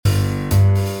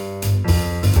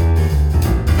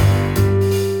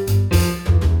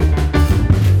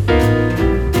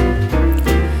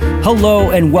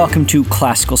Hello and welcome to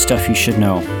Classical Stuff You Should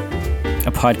Know,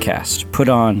 a podcast put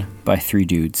on by three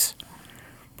dudes.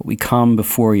 But we come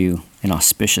before you in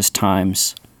auspicious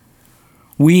times.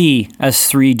 We, as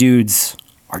three dudes,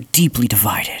 are deeply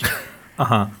divided.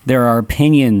 There are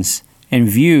opinions and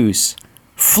views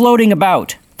floating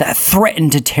about that threaten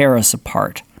to tear us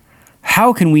apart.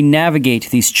 How can we navigate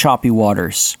these choppy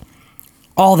waters?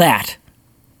 All that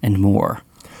and more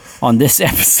on this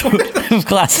episode of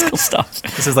Classical Stuff.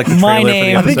 This is like the trailer for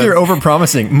the episode. I think you're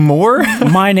overpromising. More?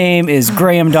 My name is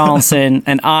Graham Donaldson,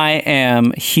 and I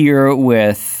am here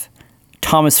with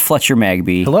Thomas Fletcher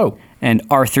Magby. Hello. And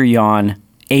Arthur Jan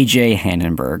A.J.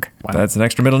 Hannenberg. That's an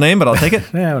extra middle name, but I'll take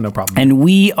it. Yeah, no problem. And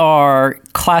we are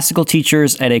classical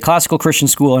teachers at a classical Christian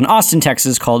school in Austin,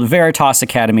 Texas called Veritas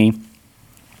Academy.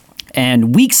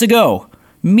 And weeks ago,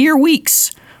 mere weeks,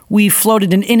 we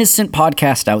floated an innocent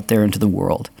podcast out there into the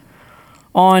world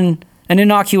on an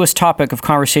innocuous topic of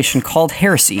conversation called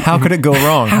heresy. How could it go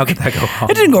wrong? How could that go wrong?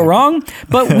 It didn't go wrong,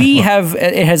 but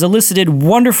it has elicited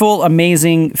wonderful,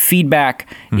 amazing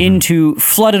feedback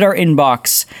flooded our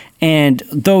inbox, and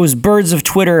those birds of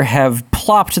Twitter have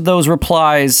plopped those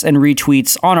replies and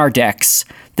retweets on our decks,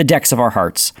 the decks of our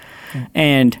hearts.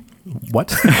 And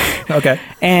What? Okay.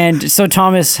 And so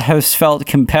Thomas has felt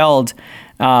compelled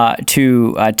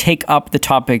to take up the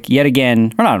topic yet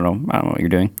again. Or I don't know what you're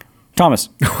doing. Thomas.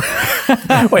 Wait,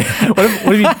 what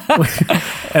have you...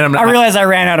 And I realized I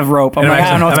ran out of rope. I'm like,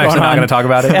 I don't know what's I'm going actually not on. going to talk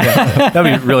about it. Yeah.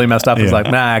 That'd be really messed up. It's Yeah. like,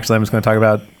 actually, I'm just going to talk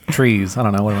about trees. I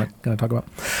don't know. What am I going to talk about?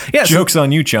 Yeah. Joke's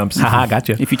on you, chumps. Haha,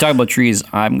 gotcha. If you talk about trees,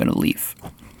 I'm going to leave.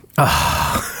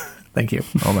 Thank you.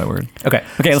 Oh, my word. Okay.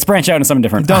 Okay, let's branch out into something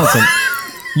different. Donaldson,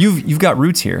 you've got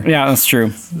roots here. Yeah, that's true.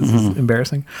 This is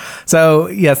embarrassing. So,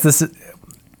 yes,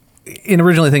 in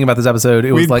originally thinking about this episode,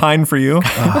 it was We'd like... pine for you.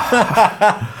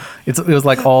 It was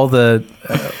like all the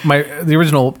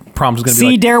original prompt was going to be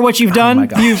See, like, Dare, what you've done? my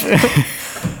gosh.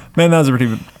 Man, that was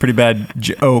a pretty bad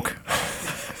joke.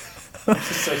 so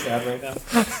sad right now.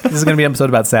 This is going to be an episode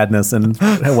about sadness and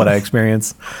what I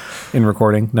experience in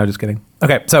recording. No, just kidding.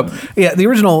 Okay, so yeah, the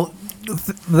original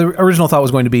thought was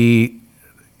going to be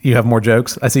you have more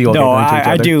jokes. I see you all. No, getting into each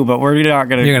I other. do, but we're not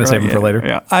going to. You're going to save them for later.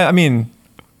 Yeah. I mean,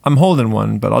 I'm holding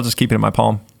one, but I'll just keep it in my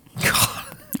palm.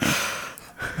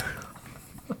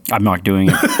 I'm not doing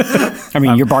it. I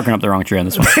mean, you're barking up the wrong tree on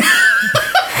this one.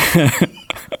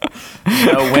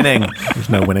 No winning. There's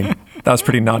no winning. That was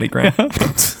pretty naughty, Grant.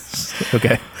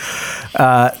 Okay.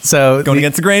 So Going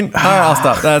against the grain? All right, I'll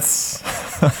stop.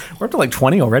 we're up to like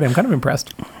 20 already. I'm kind of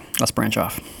impressed. Let's branch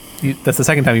off. That's the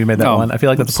second time you made that Oh. one. I feel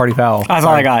like that's a party foul. That's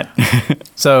all I got.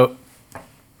 So,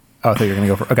 I thought you were going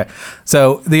to go for... Okay.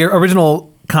 So, the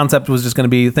original concept was just going to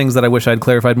be things that I wish I'd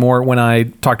clarified more when I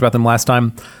talked about them last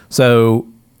time. So,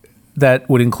 that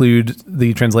would include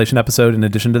the translation episode in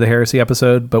addition to the heresy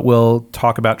episode, but we'll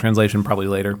talk about translation probably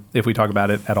later, if we talk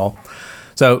about it at all.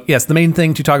 So, yes, the main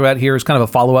thing to talk about here is kind of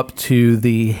a follow-up to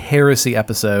the heresy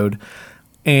episode.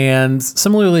 And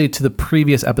similarly to the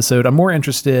previous episode, I'm more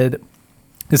interested...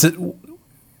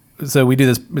 So we do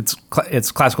this,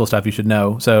 it's classical stuff you should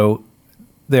know. So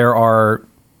there are...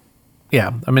 Yeah,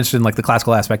 I'm interested in like the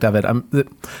classical aspect of it. I'm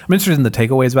interested in the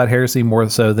takeaways about heresy more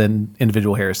so than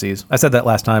individual heresies. I said that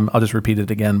last time. I'll just repeat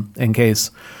it again in case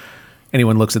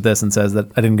anyone looks at this and says that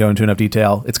I didn't go into enough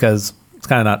detail. It's because it's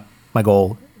kind of not my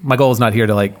goal. My goal is not here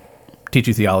to like teach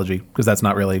you theology because that's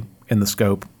not really in the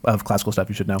scope of classical stuff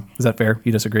you should know. Is that fair?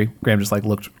 You disagree? Graham just like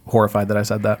looked horrified that I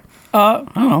said that. I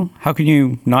don't know. How can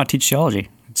you not teach theology?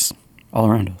 It's all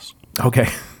around us. Okay.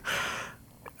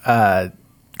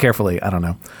 Carefully, I don't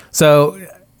know. So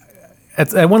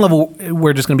at one level,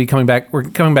 we're just going to be coming back. We're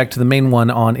coming back to the main one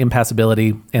on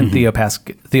impassibility and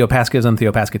theopaschism,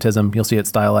 theopascatism. You'll see it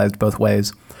stylized both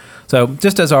ways. So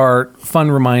just as our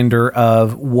fun reminder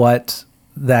of what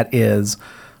that is.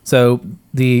 So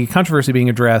the controversy being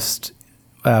addressed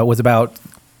was about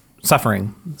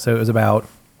suffering. So it was about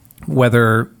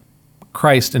whether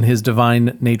Christ in his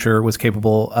divine nature was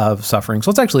capable of suffering.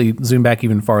 So let's actually zoom back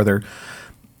even farther.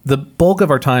 The bulk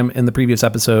of our time in the previous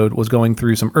episode was going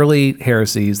through some early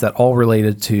heresies that all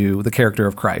related to the character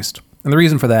of Christ. And the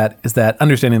reason for that is that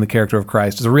understanding the character of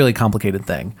Christ is a really complicated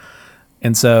thing.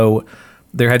 And so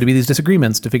there had to be these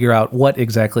disagreements to figure out what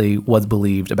exactly was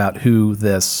believed about who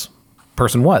this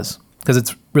person was. Because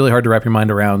it's really hard to wrap your mind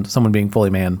around someone being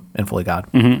fully man and fully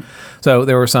God. Mm-hmm. So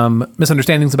there were some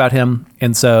misunderstandings about him.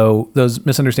 And so those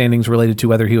misunderstandings related to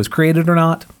whether he was created or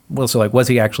not. Well, so like, was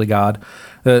he actually God?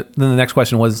 Then the next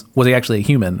question was he actually a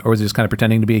human, or was he just kind of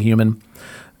pretending to be a human?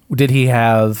 Did he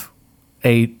have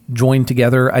a joined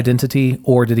together identity,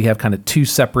 or did he have kind of two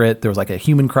separate? There was like a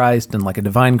human Christ and like a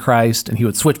divine Christ, and he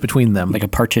would switch between them, Like a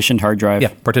partitioned hard drive.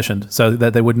 yeah, partitioned, so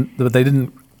that they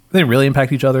didn't really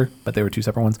impact each other, but they were two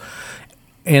separate ones.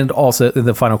 And also,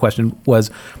 the final question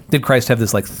was, did Christ have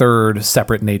this like third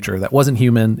separate nature that wasn't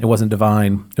human, it wasn't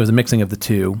divine, it was a mixing of the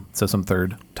two, so some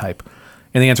third type?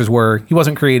 And the answers were, he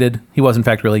wasn't created, he was in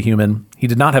fact really human, he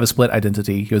did not have a split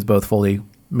identity, he was both fully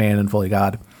man and fully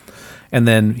God, and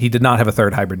then he did not have a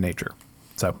third hybrid nature.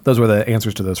 So those were the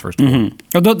answers to those first two.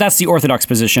 Although that's the orthodox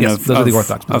position Yes, those are the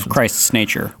orthodox of positions. Christ's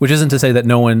nature. Which isn't to say that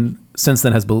no one since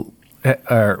then has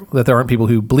that there aren't people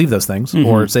who believe those things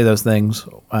or say those things,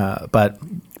 but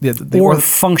Or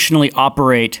functionally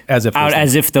operate As if those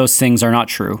as if those things are not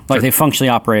true. Like they functionally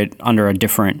operate under a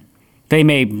different. They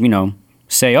may,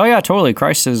 say, "Oh yeah, totally,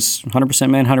 Christ is 100%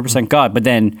 man, 100% God," but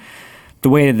then the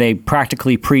way that they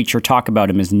practically preach or talk about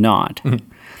him is not.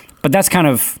 But that's kind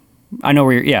of. I know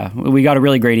we got a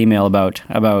really great email about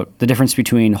the difference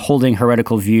between holding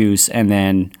heretical views and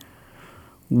then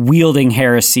wielding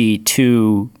heresy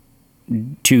to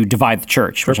divide the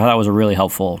church, which I thought was a really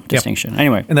helpful distinction.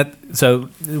 Anyway. And so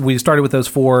we started with those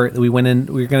four. We went in,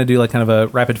 we were going to do like kind of a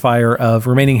rapid fire of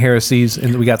remaining heresies,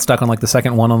 and we got stuck on like the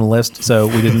second one on the list. So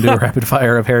we didn't do a rapid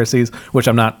fire of heresies, which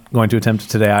I'm not going to attempt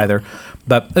today either.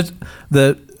 But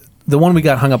the one we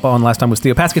got hung up on last time was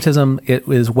theopascatism. It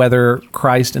was whether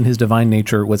Christ in his divine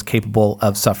nature was capable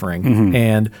of suffering.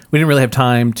 And we didn't really have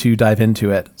time to dive into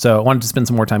it. So I wanted to spend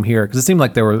some more time here because it seemed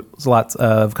like there was lots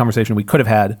of conversation we could have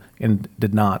had and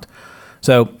did not.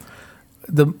 So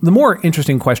the more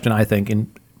interesting question, I think, and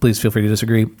please feel free to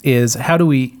disagree, is how do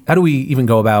we even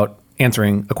go about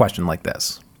answering a question like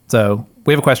this? So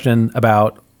we have a question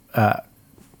about,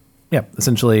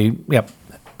 essentially,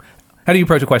 how do you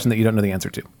approach a question that you don't know the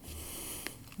answer to?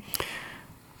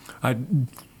 I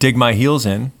dig my heels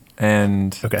in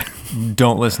and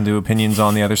don't listen to opinions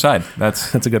on the other side.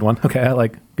 That's a good one. Okay, I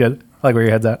like where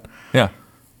your head's at. Yeah.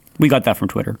 We got that from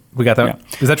Twitter. We got that?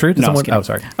 Yeah. Is that true? Did No, I was someone?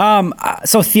 kidding. Oh, sorry.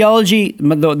 So theology,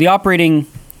 the operating,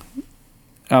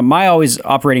 my always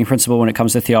operating principle when it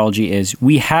comes to theology is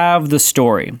we have the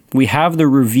story, we have the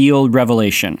revealed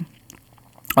revelation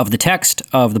of the text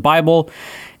of the Bible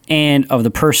and of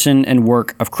the person and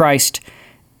work of Christ.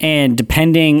 And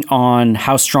depending on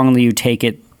how strongly you take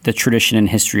it, the tradition and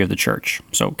history of the church.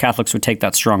 So Catholics would take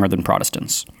that stronger than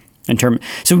Protestants.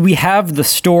 So we have the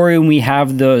story and we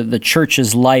have the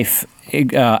church's life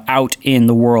out in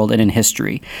the world and in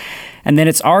history. And then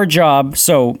it's our job,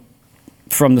 so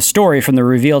from the story, from the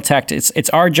revealed text, it's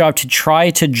our job to try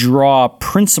to draw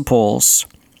principles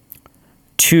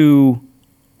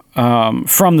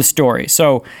from the story.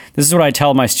 So this is what I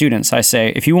tell my students. I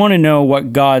say, if you want to know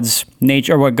what God's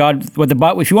nature, or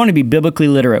if you want to be biblically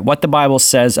literate, what the Bible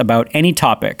says about any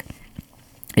topic,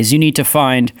 is you need to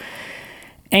find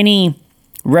any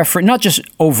reference, not just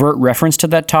overt reference to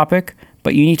that topic,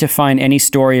 but you need to find any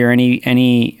story or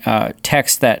any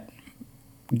text that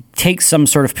takes some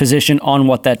sort of position on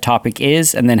what that topic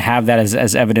is, and then have that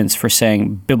as evidence for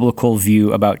saying biblical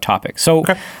view about topics. So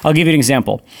I'll give you an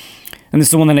example. And this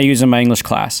is the one that I use in my English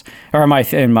class, or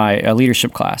in my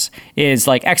leadership class, is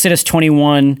like Exodus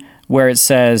 21, where it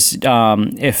says,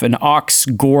 if an ox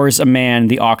gores a man,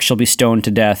 the ox shall be stoned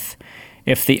to death.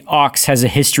 If the ox has a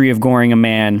history of goring a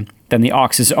man, then the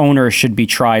ox's owner should be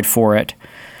tried for it,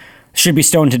 should be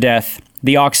stoned to death.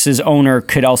 The ox's owner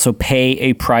could also pay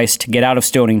a price to get out of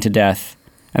stoning to death.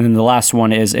 And then the last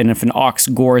one is, and if an ox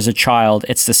gores a child,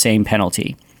 it's the same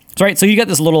penalty. Right? So you get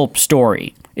this little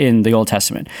story in the Old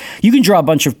Testament. You can draw a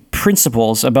bunch of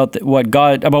principles about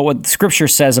what Scripture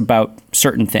says about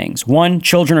certain things. One,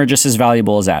 children are just as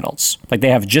valuable as adults. Like they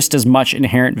have just as much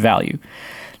inherent value.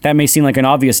 That may seem like an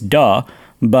obvious duh,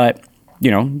 but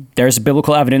there's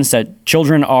biblical evidence that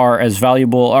children are as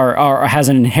valuable or has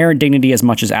an inherent dignity as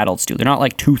much as adults do. They're not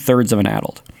like 2/3 of an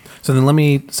adult. So then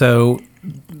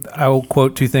I will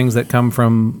quote two things that come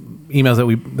from emails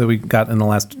that we got in the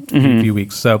last few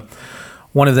weeks. So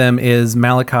one of them is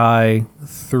Malachi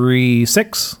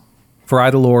 3:6, for I,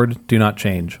 the Lord, do not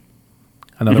change.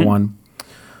 Another one,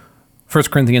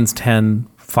 1 Corinthians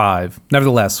 10:5.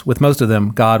 Nevertheless, with most of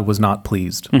them, God was not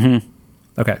pleased.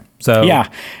 Okay, so yeah,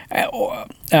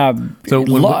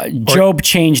 Job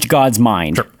changed God's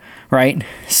mind, right?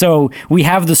 So we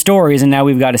have the stories, and now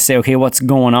we've got to say, okay, what's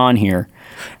going on here?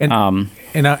 And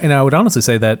I would honestly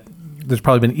say that there's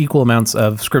probably been equal amounts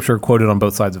of Scripture quoted on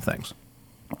both sides of things.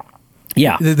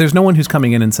 Yeah. There's no one who's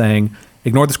coming in and saying,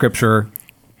 ignore the Scripture,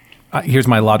 here's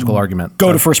my logical argument.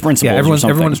 Go to first principles. Yeah,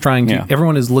 everyone is trying to. Yeah.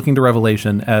 Everyone is looking to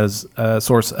Revelation as a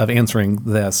source of answering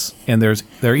this, and there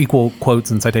are equal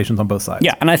quotes and citations on both sides.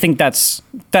 Yeah, and I think that's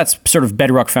sort of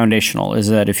bedrock foundational. Is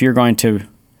that if we are going to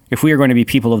be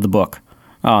people of the book,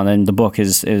 then the book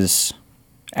is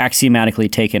axiomatically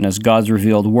taken as God's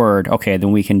revealed word. Okay,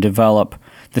 then we can develop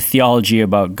the theology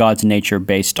about God's nature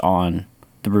based on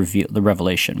the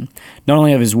revelation, not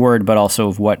only of His word, but also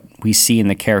of what we see in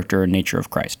the character and nature of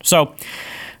Christ. So,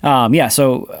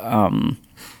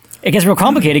 it gets real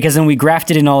complicated because then we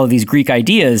grafted in all of these Greek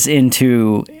ideas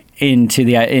into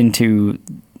the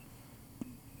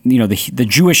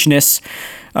Jewishness.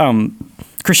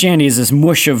 Christianity is this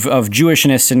mush of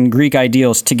Jewishness and Greek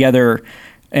ideals together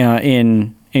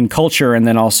in culture, and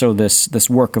then also this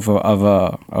work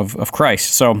of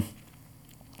Christ. So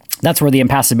that's where the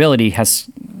impassibility has.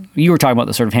 You were talking about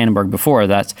the sort of Hannenberg before.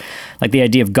 That's like the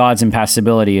idea of God's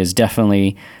impassibility is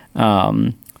definitely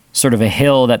sort of a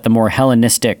hill that the more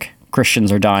Hellenistic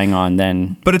Christians are dying on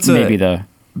than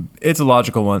it's a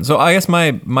logical one. So I guess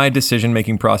my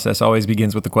decision-making process always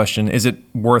begins with the question, is it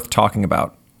worth talking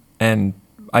about? And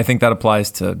I think that applies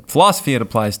to philosophy. It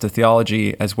applies to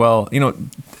theology as well.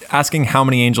 Asking how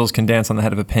many angels can dance on the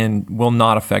head of a pin will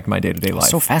not affect my day-to-day life.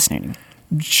 So fascinating.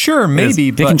 Sure, maybe.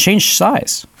 They can change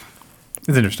size.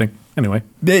 It's interesting. Anyway.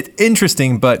 It's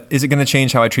interesting, but is it going to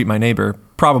change how I treat my neighbor?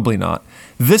 Probably not.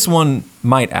 This one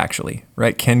might actually,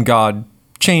 right? Can God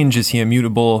change? Is He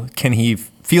immutable? Can He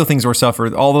feel things or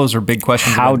suffer? All those are big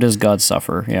questions. How does God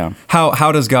suffer? Yeah.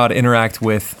 How does God interact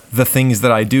with the things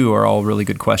that I do are all really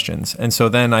good questions. And so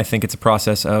then I think it's a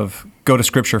process of go to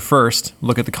Scripture first,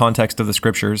 look at the context of the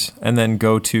Scriptures, and then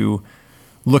go to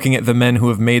looking at the men who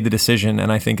have made the decision.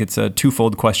 And I think it's a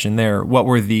twofold question there. What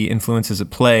were the influences at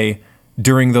play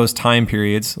during those time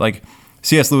periods? Like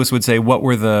C.S. Lewis would say, what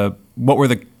were the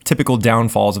typical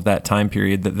downfalls of that time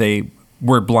period that they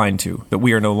were blind to, that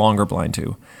we are no longer blind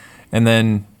to? And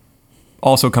then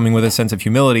also coming with a sense of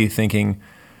humility, thinking,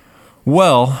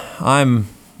 well, I'm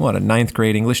a ninth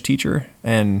grade English teacher,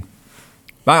 and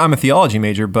I'm a theology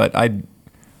major, but I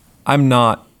am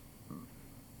not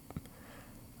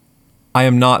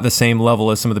the same level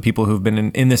as some of the people who've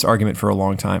been in this argument for a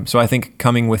long time. So I think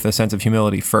coming with a sense of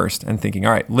humility first and thinking,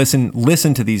 all right,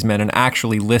 listen to these men and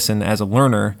actually listen as a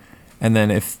learner. And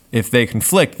then if they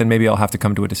conflict, then maybe I'll have to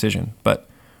come to a decision. But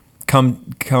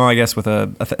come I guess, with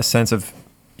a sense of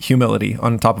humility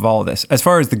on top of all of this. As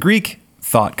far as the Greek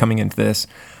thought coming into this,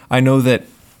 I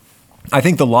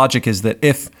think the logic is that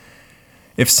if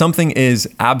something is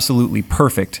absolutely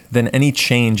perfect, then any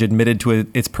change admitted to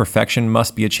its perfection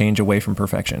must be a change away from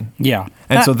perfection. Yeah.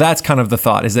 And so that's kind of the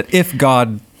thought, is that if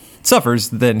God suffers,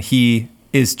 then He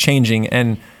is changing.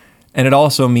 And it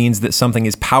also means that something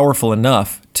is powerful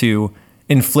enough to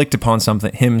inflict upon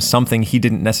something He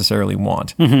didn't necessarily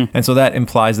want. Mm-hmm. And so that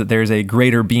implies that there's a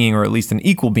greater being, or at least an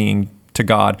equal being, to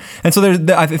God. And so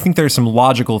I think there's some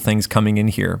logical things coming in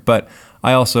here. But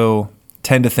I also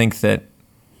tend to think that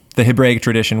the Hebraic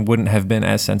tradition wouldn't have been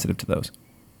as sensitive to those.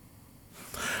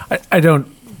 I don't.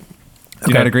 Do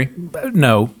you not agree?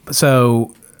 No.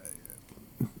 So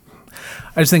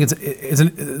I just think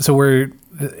it's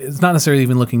not necessarily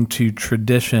even looking to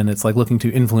tradition. It's like looking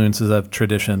to influences of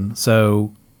tradition.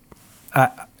 So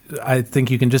I think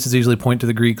you can just as easily point to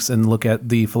the Greeks and look at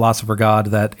the philosopher God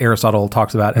that Aristotle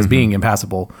talks about as being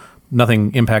impassible.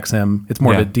 Nothing impacts him. It's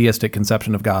more of a deistic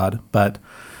conception of God, but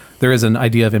there is an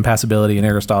idea of impassibility in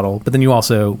Aristotle. But then you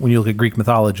also, when you look at Greek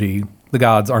mythology, the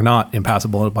gods are not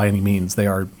impassible by any means. They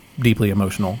are deeply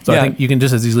emotional. So I think you can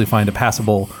just as easily find a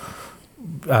passible,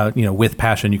 with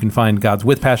passion. You can find gods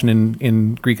with passion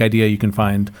in Greek idea. You can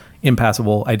find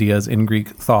impassible ideas in Greek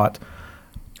thought.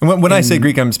 When I say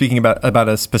Greek, I'm speaking about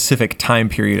a specific time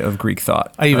period of Greek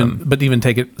thought. But even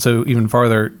take it so even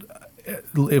farther,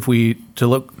 if we to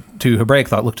look to Hebraic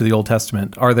thought, look to the Old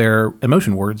Testament. Are there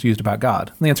emotion words used about God?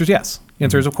 And the answer is yes. The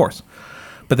answer is of course.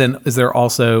 But then is there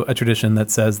also a tradition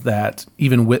that says that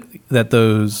even that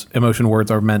those emotion words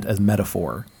are meant as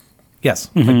metaphor? Yes.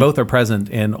 Mm-hmm. Like both are present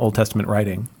in Old Testament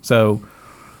writing. So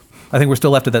I think we're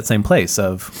still left at that same place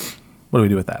of what do we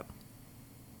do with that?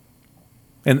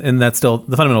 And that's still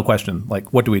the fundamental question.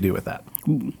 Like, what do we do with that?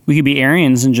 We could be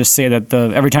Arians and just say that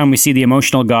every time we see the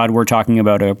emotional God, we're talking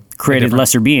about a created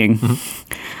lesser being.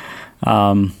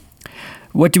 Mm-hmm.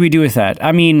 What do we do with that?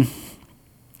 I mean,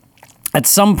 at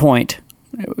some point,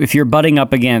 if you're butting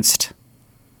up against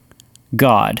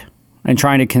God and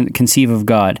trying to conceive of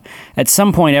God, at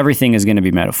some point, everything is going to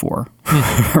be metaphor,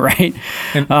 right?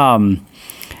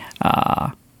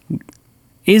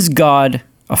 Is God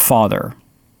a father?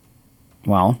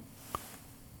 Well,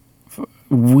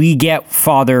 we get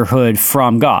fatherhood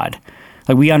from God.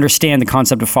 Like, we understand the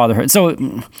concept of fatherhood. So,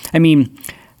 I mean,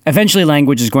 eventually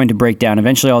language is going to break down.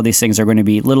 Eventually all these things are going to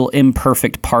be little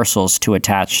imperfect parcels to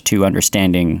attach to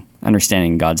understanding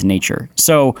God's nature.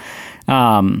 So,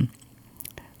 but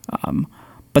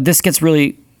this gets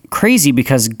really crazy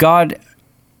because God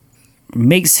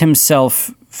makes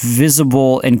himself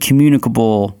visible and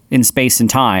communicable in space and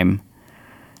time,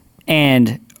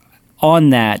 and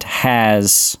on that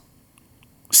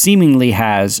seemingly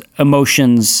has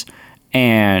emotions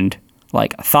and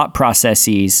like thought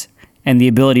processes and the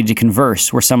ability to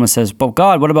converse, where someone says, but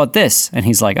God, what about this? And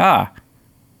he's like,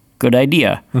 good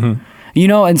idea. Mm-hmm. You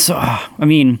know, and so, I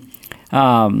mean,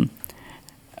 I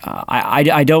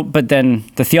don't, but then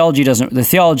the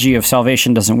theology of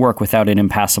salvation doesn't work without an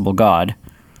impassible God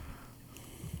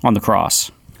on the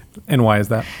cross. And why is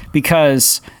that?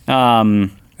 Because,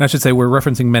 and I should say we're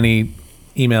referencing many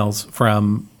emails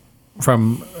from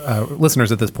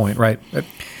listeners at this point, right?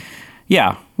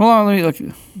 Yeah. Well, let me look.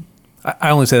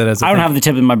 I only say that as I don't have the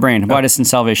tip in my brain. Why doesn't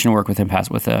salvation work with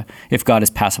if God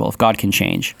is passible, if God can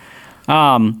change?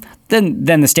 Then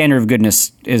the standard of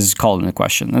goodness is called into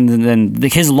question, and then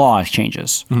his law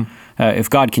changes. Mm-hmm. If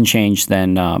God can change,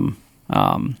 then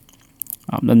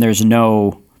there's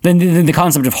no then the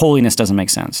concept of holiness doesn't make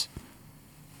sense.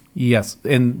 Yes,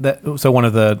 and so one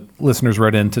of the listeners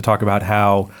wrote in to talk about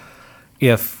how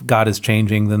if God is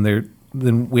changing, then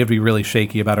we have to be really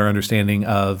shaky about our understanding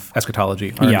of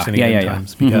eschatology, our understanding of end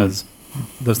times, because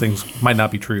those things might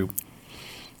not be true.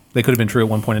 They could have been true at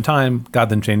one point in time. God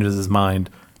then changes his mind,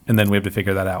 and then we have to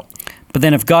figure that out. But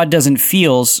then if God doesn't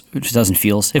feel,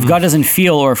 if God doesn't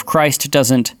feel, or if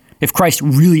Christ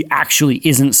really actually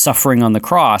isn't suffering on the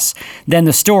cross, then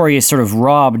the story is sort of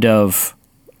robbed of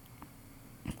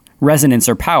resonance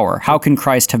or power. How can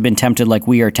Christ have been tempted like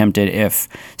we are tempted if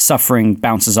suffering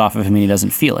bounces off of him and he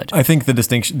doesn't feel it? I think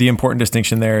the important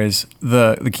distinction there is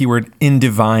the key word, in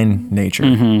divine nature.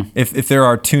 Mm-hmm. If there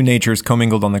are two natures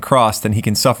commingled on the cross, then he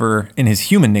can suffer in his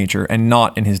human nature and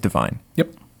not in his divine.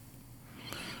 Yep.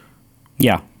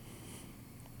 Yeah.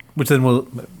 Which then will,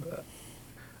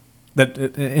 that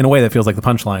in a way that feels like the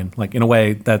punchline. Like, in a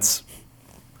way that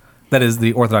is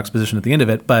the Orthodox position at the end of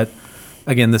it, but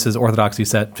again, this is orthodoxy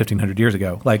set 1,500 years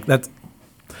ago. Like,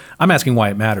 I'm asking why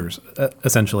it matters,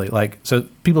 essentially. Like, so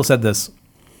people said this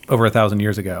over 1,000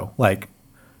 years ago. Like,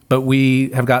 but we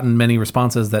have gotten many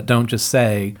responses that don't just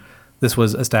say this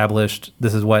was established,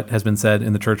 this is what has been said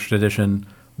in the church tradition,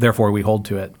 therefore we hold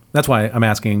to it. That's why I'm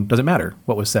asking, does it matter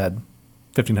what was said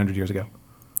 1,500 years ago?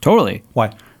 Totally.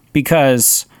 Why?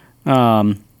 Because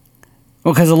the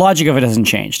logic of it hasn't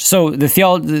changed. So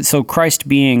so Christ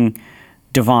being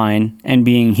divine and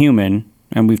being human,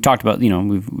 and we've talked about,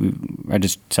 I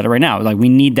just said it right now, like, we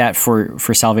need that for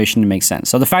salvation to make sense.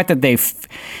 So the fact that they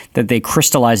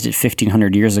crystallized it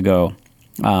 1,500 years ago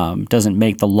doesn't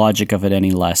make the logic of it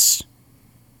any less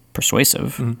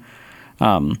persuasive.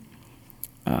 Mm-hmm.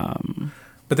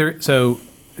 So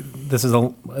this is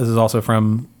also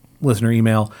from listener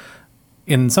email.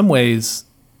 In some ways,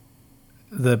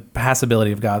 the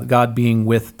passibility of God being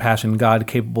with passion, God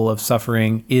capable of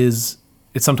suffering, it's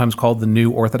sometimes called the new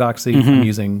orthodoxy. Mm-hmm. I'm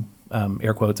using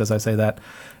air quotes as I say that,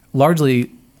 largely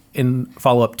in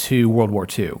follow-up to World War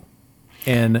II.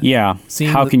 And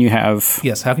how can you have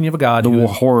a God the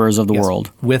horrors of the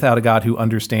world without a God who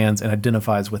understands and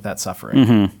identifies with that suffering?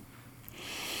 Mm-hmm.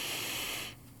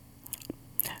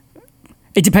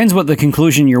 It depends what the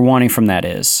conclusion you're wanting from that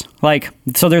is. Like,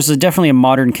 so there's definitely a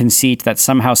modern conceit that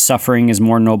somehow suffering is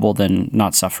more noble than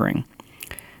not suffering.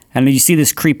 And you see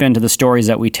this creep into the stories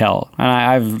that we tell. And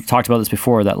I've talked about this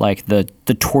before, that like the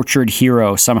tortured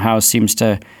hero somehow is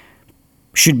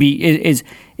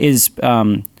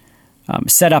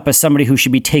set up as somebody who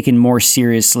should be taken more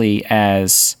seriously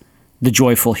as the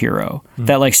joyful hero. Mm-hmm.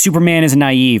 That like Superman is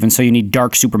naive, and so you need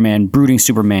dark Superman, brooding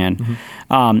Superman.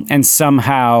 Mm-hmm. And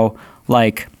somehow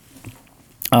like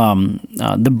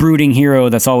the brooding hero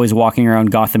that's always walking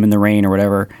around Gotham in the rain or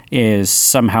whatever is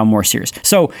somehow more serious.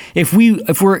 So if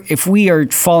we are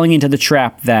falling into the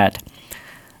trap that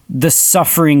the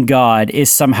suffering God is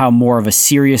somehow more of a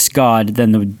serious God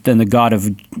than the God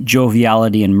of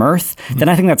joviality and mirth, mm-hmm. then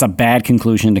I think that's a bad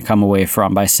conclusion to come away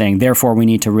from by saying, therefore, we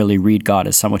need to really read God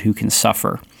as someone who can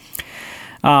suffer.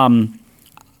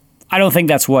 I don't think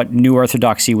that's what New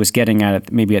Orthodoxy was getting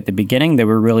at maybe at the beginning. They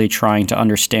were really trying to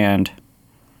understand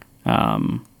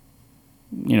the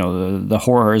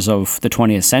horrors of the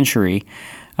 20th century.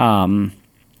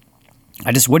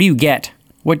 What do you get?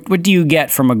 What do you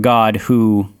get from a God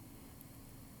who,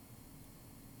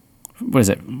 what is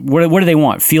it? What do they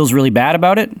want? Feels really bad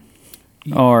about it?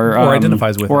 or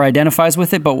identifies with or it. identifies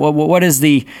with it. But what is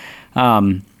the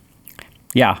again,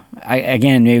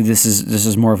 maybe this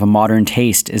is more of a modern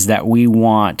taste, is that we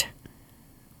want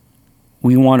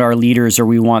our leaders, or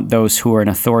we want those who are in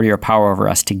authority or power over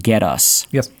us to get us.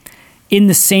 Yes. In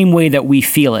the same way that we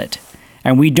feel it.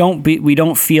 And we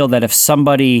don't feel that if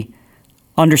somebody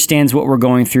understands what we're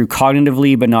going through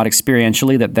cognitively but not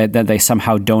experientially, that they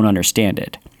somehow don't understand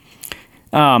it.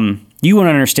 You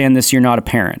wouldn't understand this, you're not a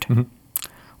parent. Mm-hmm.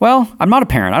 Well, I'm not a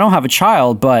parent. I don't have a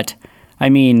child, but I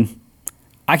mean,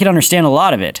 I can understand a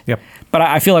lot of it. Yep. But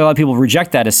I feel like a lot of people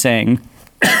reject that as saying,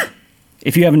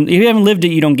 if you haven't lived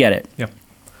it, you don't get it. Yep.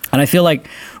 And I feel like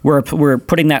we're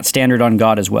putting that standard on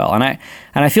God as well. And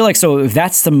I feel like, so if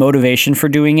that's the motivation for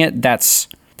doing it, that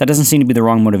doesn't seem to be the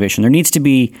wrong motivation. There needs to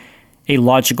be a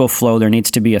logical flow. There needs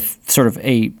to be a sort of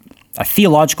a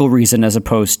theological reason, as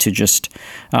opposed to just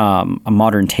a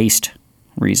modern taste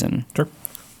reason. Sure.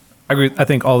 I agree. I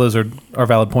think all those are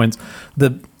valid points.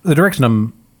 The direction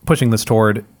I'm pushing this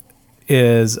toward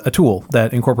is a tool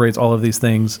that incorporates all of these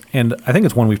things. And I think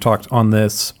it's one we've talked on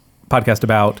this podcast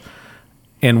about,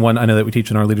 and one I know that we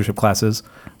teach in our leadership classes.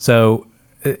 So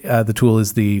the tool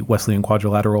is the Wesleyan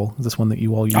Quadrilateral. Is this one that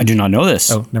you all use? I do not know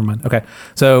this. Oh, never mind. Okay.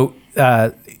 So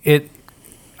I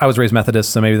was raised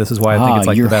Methodist, so maybe this is why I think it's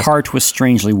like your the best. heart was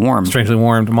strangely warmed. Strangely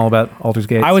warmed. I'm all about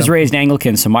Aldersgate. I was raised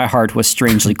Anglican, so my heart was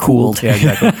strangely cooled. Yeah,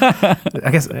 exactly.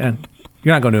 I guess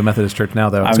you're not going to a Methodist church now,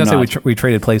 though. I was going to say we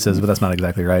traded places, but that's not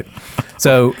exactly right.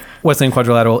 So Wesleyan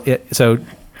Quadrilateral, it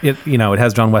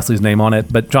has John Wesley's name on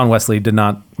it, but John Wesley did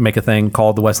not make a thing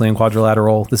called the Wesleyan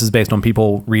Quadrilateral. This is based on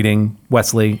people reading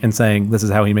Wesley and saying this is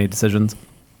how he made decisions.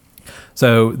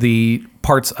 So the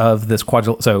parts of this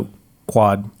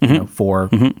quad, four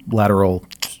lateral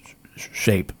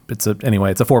shape. It's a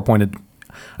 4-pointed.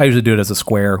 I usually do it as a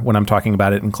square when I'm talking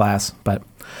about it in class. But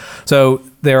so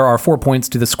there are 4 points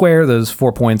to the square. Those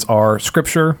 4 points are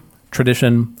Scripture,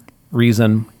 tradition,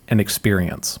 reason, and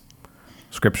experience.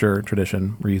 Scripture,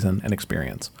 tradition, reason, and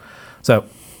experience. So,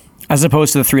 as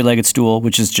opposed to the three-legged stool,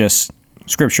 which is just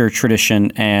Scripture,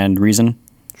 tradition, and reason.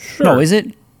 Sure. No, is it?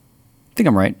 I think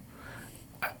I'm right.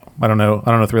 I don't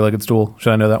know. Three-legged stool.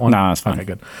 Should I know that one? No, that's fine. Okay,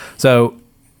 good. So,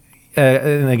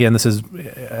 and again, this is,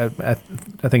 I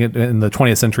think in the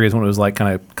 20th century is when it was like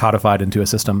kind of codified into a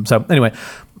system. So anyway,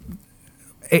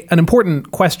 an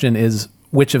important question is,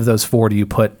 which of those four do you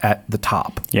put at the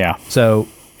top? Yeah. So,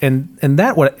 and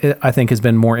that what I think has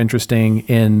been more interesting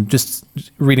in just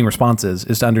reading responses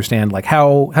is to understand like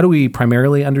how do we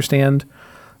primarily understand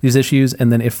these issues,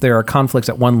 and then if there are conflicts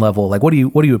at one level, like what do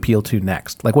you appeal to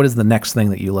next? Like what is the next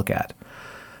thing that you look at?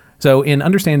 So in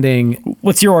understanding,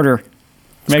 what's your order?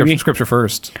 Maybe Scripture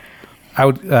first. I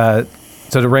would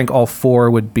so to rank all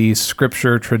four would be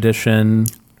Scripture, tradition,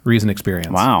 reason,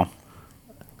 experience. Wow.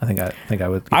 I think I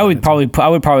would. I would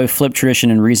probably flip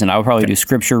tradition and reason. I would probably do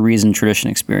Scripture, reason, tradition,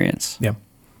 experience. Yeah.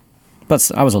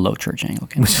 But I was a low church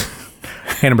Anglican.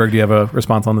 Hannenberg, do you have a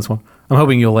response on this one? I'm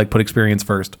hoping you'll put experience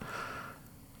first.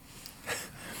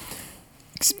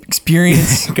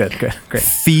 Experience. Good, great.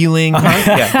 Feeling.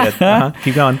 Yeah, good.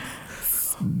 Keep going.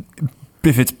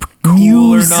 If it's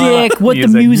cool or not. What the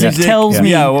music tells me.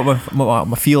 Yeah, what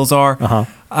my feels are. Uh-huh.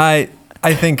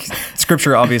 I think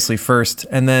Scripture obviously first,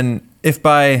 and then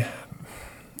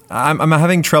I'm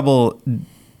having trouble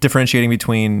differentiating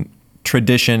between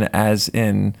tradition as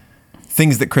in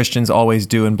things that Christians always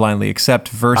do and blindly accept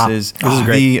versus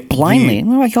blindly.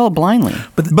 What do I call it blindly?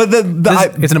 But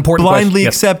it's an important blindly question.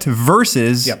 accept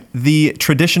versus the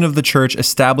tradition of the church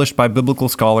established by biblical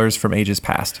scholars from ages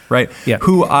past, right? Yeah.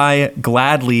 Who I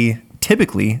gladly,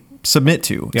 typically submit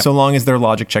to, so long as their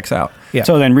logic checks out. Yeah.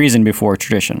 So then reason before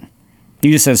tradition.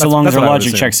 You just said so long as their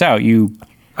logic checks out.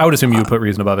 I would assume you would put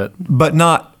reason above it, but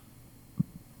not.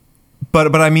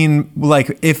 But I mean,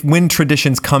 like when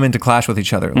traditions come into clash with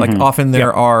each other, like often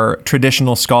there are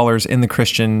traditional scholars in the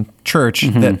Christian church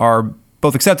that are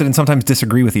both accepted and sometimes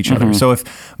disagree with each other. So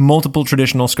if multiple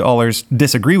traditional scholars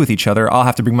disagree with each other, I'll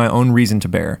have to bring my own reason to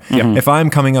bear. If I'm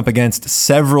coming up against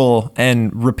several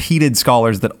and repeated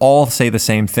scholars that all say the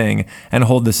same thing and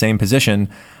hold the same position,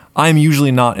 I'm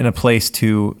usually not in a place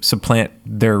to supplant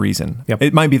their reason.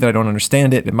 It might be that I don't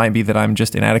understand it. It might be that I'm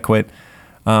just inadequate.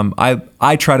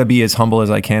 I try to be as humble as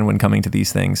I can when coming to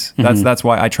these things. That's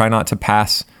why I try not to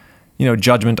pass,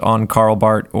 judgment on Karl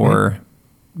Barth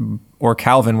or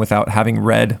Calvin without having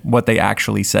read what they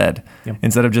actually said,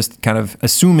 instead of just kind of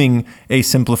assuming a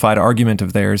simplified argument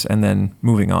of theirs and then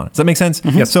moving on. Does that make sense?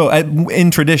 So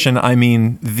in tradition, I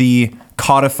mean the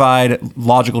codified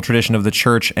logical tradition of the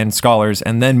church and scholars,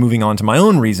 and then moving on to my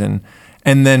own reason,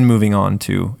 and then moving on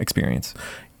to experience.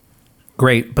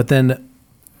 Great, but then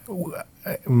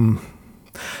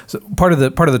So part of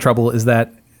the trouble is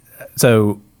that,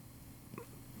 so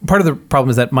part of the problem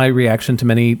is that my reaction to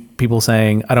many people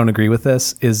saying I don't agree with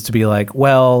this is to be like,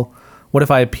 well, what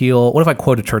if I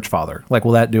quote a church father? Like,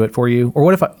 will that do it for you? Or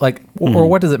what if or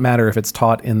what does it matter if it's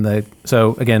taught in the,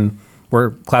 so again,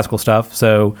 we're classical stuff.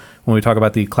 So when we talk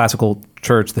about the classical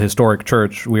church, the historic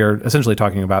church, we are essentially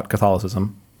talking about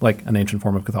Catholicism, like an ancient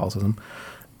form of Catholicism.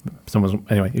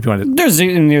 Anyway, if you want to, there's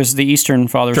the Eastern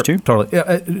Fathers sure, too.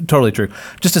 Totally true.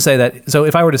 Just to say that, so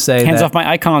if I were to say hands off my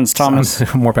icons, Thomas.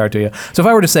 More power to you. So if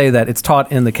I were to say that it's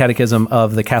taught in the Catechism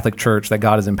of the Catholic Church that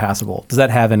God is impassible, does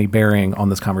that have any bearing on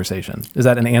this conversation? Is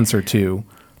that an answer to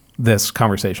this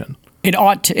conversation? It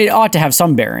ought to have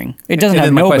some bearing. It doesn't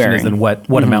have no bearing. My question is then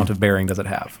what amount of bearing does it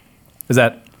have? Is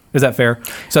that fair?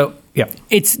 So yeah,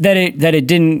 it's that it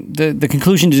didn't. The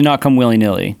conclusion did not come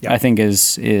willy-nilly. Yeah. I think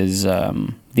is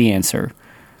the answer.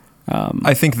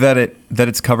 I think that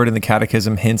it's covered in the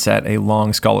Catechism hints at a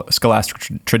long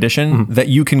scholastic tradition that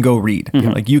you can go read.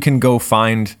 Like you can go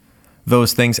find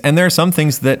those things, and there are some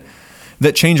things that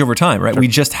change over time, right? Sure. We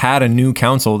just had a new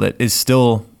council that is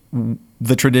still,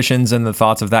 the traditions and the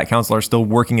thoughts of that council are still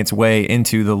working its way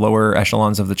into the lower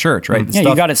echelons of the church, right? Yeah,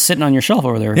 you got it sitting on your shelf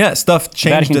over there. Yeah, stuff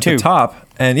changed Vatican at the II. top,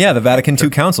 and the Vatican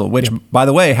II Council, which by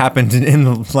the way happened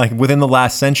within the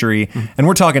last century, and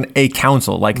we're talking a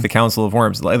council like the Council of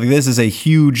Worms. Like this is a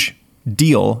huge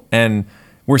deal, and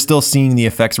we're still seeing the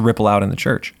effects ripple out in the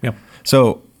church. Yep.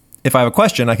 So if I have a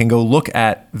question, I can go look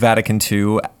at Vatican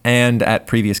II and at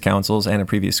previous councils and at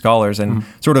previous scholars and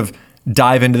sort of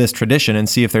dive into this tradition and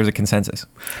see if there's a consensus.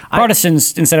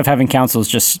 Protestants, instead of having councils,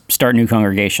 just start new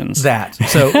congregations.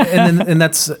 And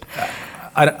that's,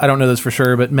 I don't know this for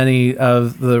sure, but many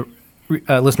of the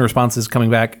listener responses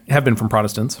coming back have been from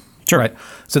Protestants. Sure. Right.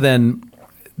 So then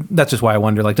that's just why I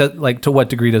wonder, to what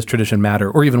degree does tradition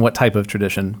matter, or even what type of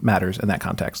tradition matters in that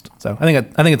context? So I think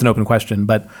it's an open question,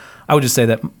 but I would just say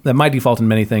that my default in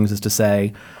many things is to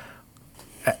say,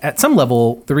 at some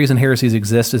level, the reason heresies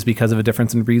exist is because of a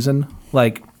difference in reason.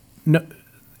 Like, no,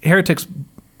 heretics,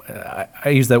 I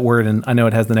use that word and I know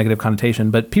it has the negative connotation,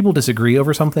 but people disagree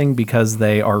over something because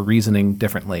they are reasoning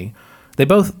differently. They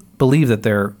both believe that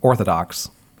they're orthodox,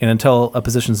 and until a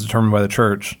position is determined by the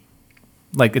church,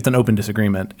 like it's an open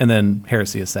disagreement, and then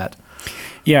heresy is set.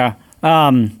 Yeah.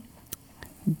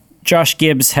 Josh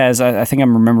Gibbs has, I think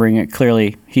I'm remembering it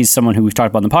clearly, he's someone who we've talked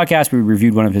about on the podcast. We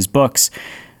reviewed one of his books.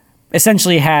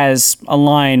 Essentially has a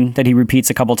line that he repeats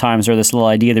a couple times, or this little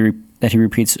idea that he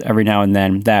repeats every now and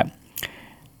then, that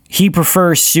he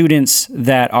prefers students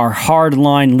that are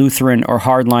hardline Lutheran or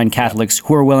hardline Catholics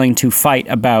who are willing to fight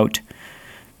about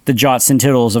the jots and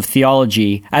tittles of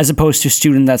theology, as opposed to a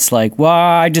student that's like, well,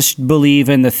 I just believe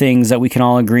in the things that we can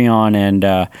all agree on, and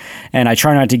I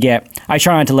try not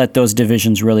to let those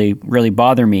divisions really, really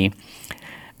bother me.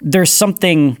 There's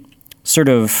something sort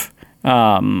of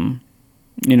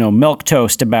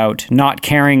milquetoast about not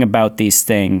caring about these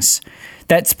things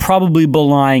that's probably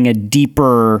belying a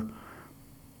deeper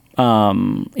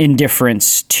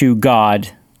indifference to God,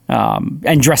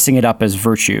 and dressing it up as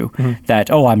virtue, that,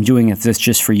 I'm doing this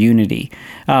just for unity.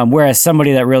 Whereas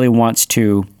somebody that really wants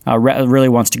to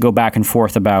go back and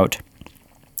forth about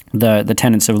the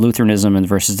tenets of Lutheranism and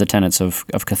versus the tenets of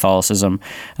Catholicism,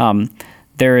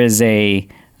 there's a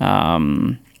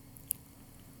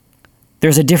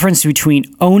difference between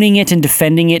owning it and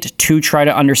defending it to try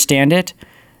to understand it,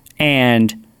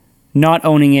 and not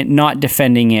owning it, not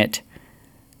defending it,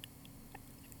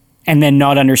 and then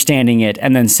not understanding it,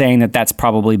 and then saying that that's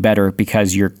probably better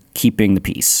because you're keeping the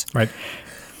peace. Right.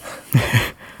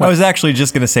 I was actually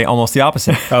just going to say almost the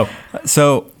opposite. Oh.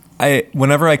 So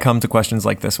whenever I come to questions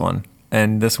like this one,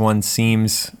 and this one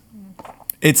seems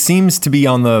to be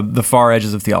on the far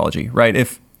edges of theology, right?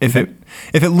 If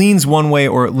it leans one way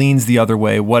or it leans the other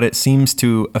way, what it seems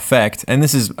to affect, and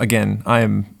this is, again,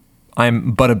 I'm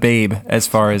but a babe as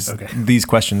far as these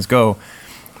questions go.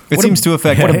 It seems to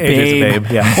affect. What a babe.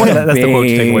 Yeah. That's the quote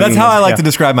you take away. That's how I like to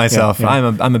describe myself. Yeah.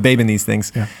 I'm a babe in these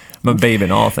things. Yeah. I'm a babe in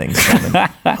all things.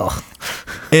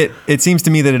 It seems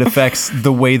to me that it affects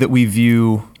the way that we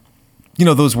view,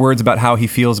 those words about how he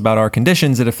feels about our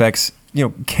conditions. It affects,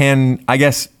 I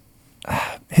guess,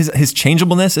 his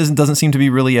changeableness doesn't seem to be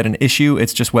really at an issue.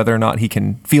 It's just whether or not he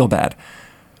can feel bad.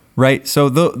 Right. So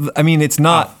it's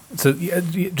not. So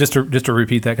just to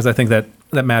repeat that, because I think that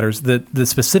matters. The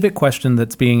specific question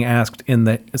that's being asked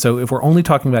so if we're only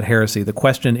talking about heresy, the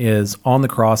question is, on the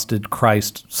cross, did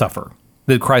Christ suffer?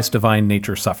 Did Christ's divine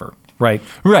nature suffer? Right.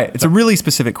 Right. It's a really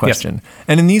specific question. Yes.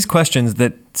 And in these questions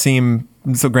that seem,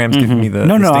 so Graham's giving me the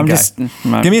no, stink I'm eye. just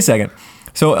give me a second.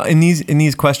 So in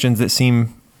these questions that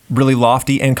seem really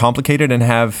lofty and complicated and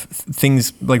have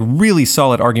things like really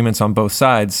solid arguments on both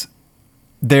sides,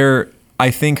 they're, I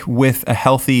think, with a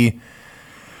healthy,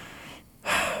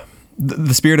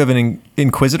 the spirit of an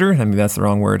inquisitor. I mean, that's the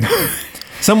wrong word.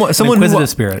 Someone inquisitive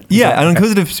spirit. Yeah, an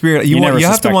inquisitive spirit. You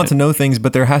have to want it. to know things,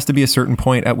 but there has to be a certain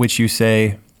point at which you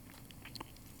say,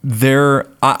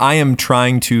 I am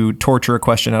trying to torture a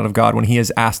question out of God when he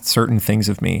has asked certain things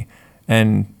of me.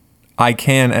 And I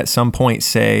can at some point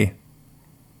say,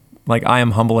 like, I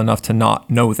am humble enough to not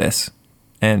know this.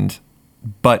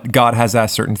 But God has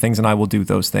asked certain things and I will do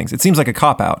those things. It seems like a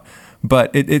cop-out,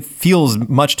 but it feels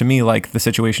much to me like the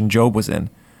situation Job was in,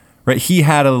 right? He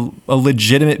had a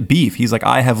legitimate beef. He's like,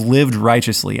 I have lived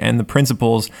righteously, and the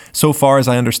principles, so far as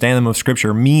I understand them of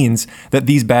Scripture, means that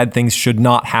these bad things should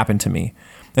not happen to me.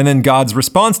 And then God's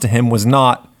response to him was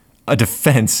not a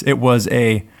defense. It was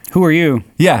a, who are you?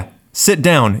 Yeah, sit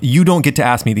down. You don't get to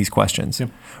ask me these questions.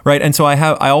 Yep. Right. And so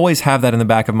I always have that in the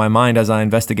back of my mind as I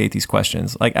investigate these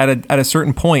questions. Like at a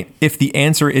certain point, if the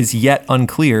answer is yet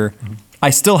unclear, I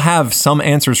still have some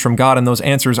answers from God, and those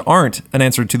answers aren't an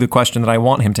answer to the question that I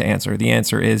want him to answer. The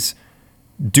answer is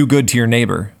do good to your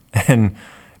neighbor and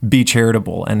be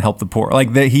charitable and help the poor.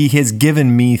 Like that, he has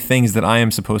given me things that I am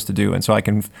supposed to do. And so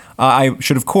I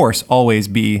should, of course, always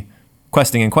be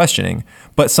questing and questioning.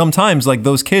 But sometimes, like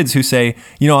those kids who say,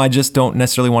 I just don't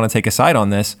necessarily want to take a side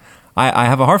on this, I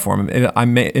have a heart for them.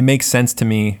 It makes sense to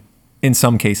me in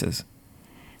some cases.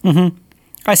 Mm-hmm.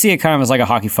 I see it kind of as like a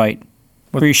hockey fight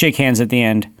where you shake hands at the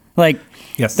end. Like,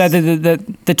 yes,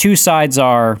 the two sides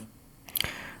are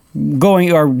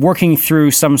working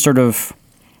through some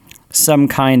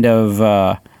kind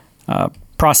of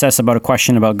process about a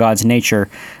question about God's nature.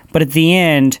 But at the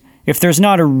end, if there's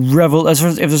not a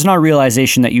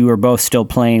realization that you are both still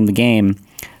playing the game,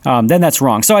 then that's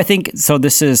wrong. So I think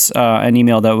this is an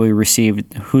email that we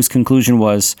received whose conclusion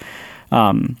was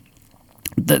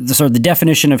the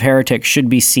definition of heretic should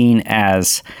be seen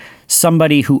as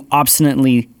somebody who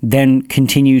obstinately then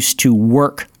continues to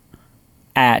work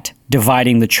at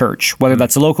dividing the church, whether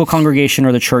that's a local congregation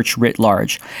or the church writ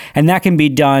large. And that can be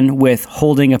done with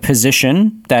holding a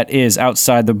position that is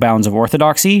outside the bounds of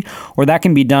orthodoxy, or that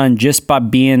can be done just by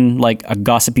being like a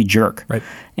gossipy jerk. Right.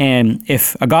 And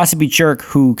if a gossipy jerk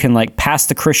who can like pass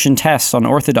the Christian test on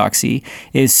orthodoxy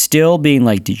is still being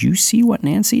like, did you see what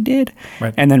Nancy did?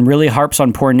 Right. And then really harps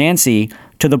on poor Nancy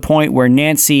to the point where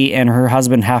Nancy and her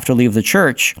husband have to leave the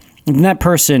church, and that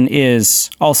person is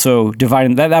also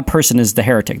dividing. That person is the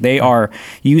heretic. They are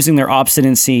using their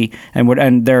obstinacy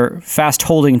and they're fast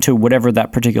holding to whatever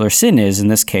that particular sin is. In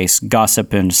this case,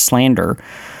 gossip and slander,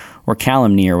 or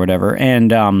calumny, or whatever.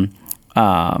 And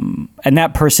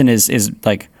that person is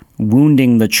like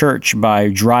wounding the church by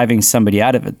driving somebody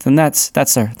out of it. Then that's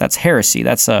heresy.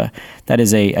 That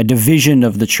is a division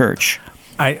of the church.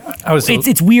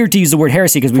 It's weird to use the word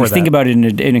heresy because we think about it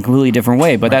in a completely different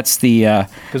way, but that's the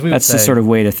sort of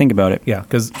way to think about it. Yeah,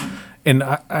 because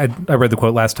I read the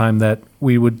quote last time that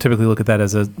we would typically look at that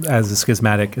as a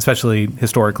schismatic, especially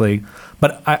historically.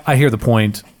 But I hear the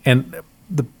point, and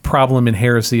the problem in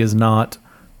heresy is not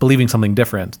believing something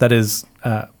different. That is,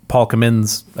 Paul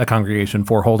commends a congregation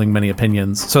for holding many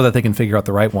opinions so that they can figure out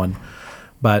the right one.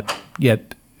 But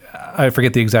yet, I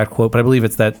forget the exact quote, but I believe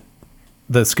it's that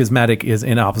the schismatic is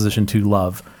in opposition to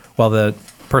love, while the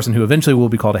person who eventually will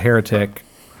be called a heretic,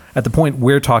 at the point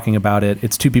we're talking about it,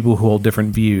 it's two people who hold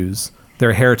different views.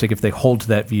 They're a heretic if they hold to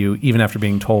that view, even after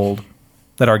being told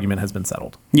that argument has been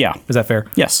settled. Yeah. Is that fair?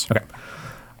 Yes. Okay.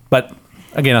 But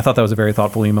again, I thought that was a very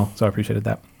thoughtful email, so I appreciated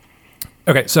that.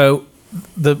 Okay, so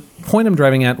the point I'm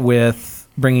driving at with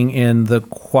bringing in the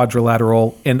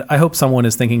quadrilateral, and I hope someone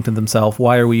is thinking to themselves,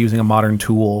 why are we using a modern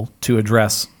tool to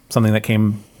address something that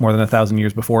came more than 1,000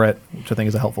 years before it, which I think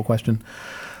is a helpful question,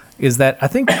 is that I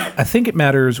think it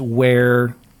matters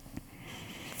where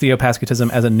theopascatism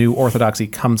as a new orthodoxy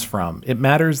comes from. It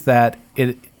matters that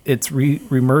its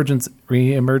resurgence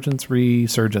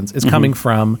is coming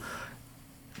from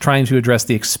trying to address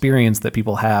the experience that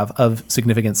people have of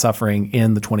significant suffering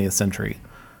in the 20th century.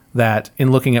 That in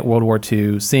looking at World War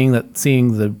II, seeing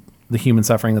the human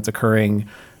suffering that's occurring,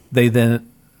 they then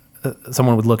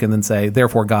someone would look and then say,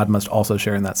 therefore God must also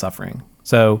share in that suffering.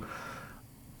 So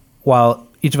while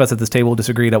each of us at this table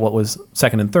disagreed at what was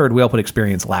second and third, we all put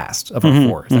experience last of our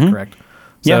four. Is that correct?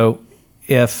 So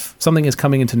if something is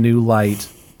coming into new light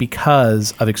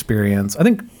because of experience, I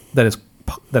think that is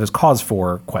cause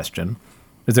for question.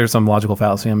 Is there some logical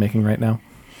fallacy I'm making right now?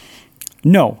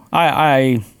 No,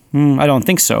 I don't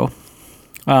think so.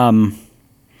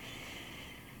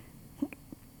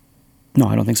 No,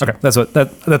 I don't think so. Okay,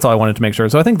 that's all I wanted to make sure.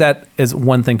 So I think that is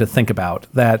one thing to think about,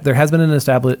 that there has been an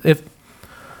established,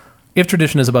 if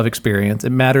tradition is above experience,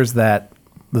 it matters that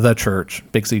the church,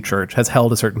 Big C Church, has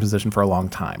held a certain position for a long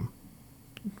time.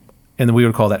 And we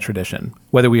would call that tradition.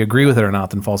 Whether we agree with it or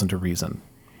not then falls into reason.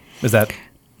 Is that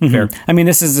fair? I mean,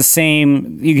 this is the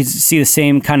same, you can see the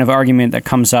same kind of argument that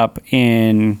comes up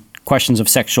in questions of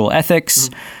sexual ethics.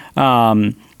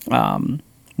 When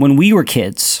we were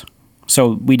kids,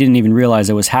 so we didn't even realize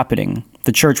it was happening,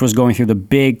 the church was going through the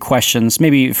big questions,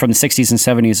 maybe from the 60s and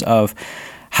 70s, of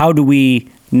how do we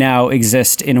now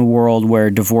exist in a world where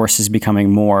divorce is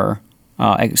becoming more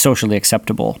socially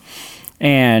acceptable.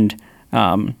 And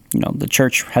the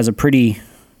church has a pretty,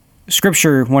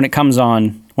 scripture when it comes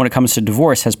to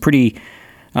divorce has pretty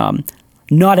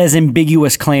not as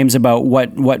ambiguous claims about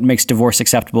what makes divorce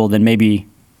acceptable than maybe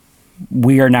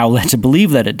we are now led to believe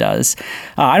that it does.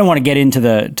 I don't want to get into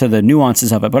the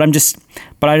nuances of it, but I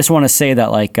just want to say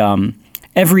that like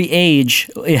every age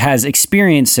it has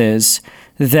experiences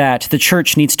that the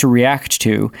church needs to react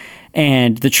to,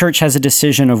 and the church has a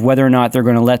decision of whether or not they're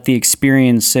going to let the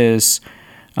experiences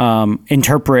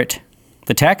interpret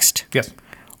the text, Yes.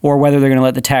 or whether they're going to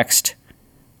let the text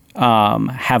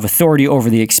have authority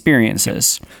over the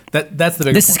experiences. That's the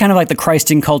big This is kind of like the Christ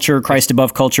in culture, Christ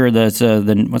above culture.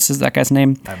 The what's that guy's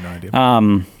name? I have no idea.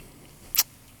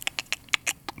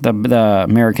 The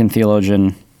American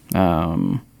theologian.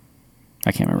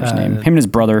 I can't remember his name. Him and his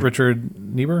brother.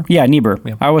 Richard Niebuhr? Yeah, Niebuhr.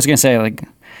 Yeah. I was going to say like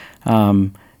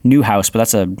Newhouse, but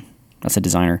that's a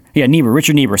designer. Yeah, Niebuhr,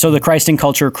 Richard Niebuhr. So the Christ in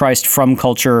culture, Christ from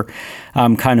culture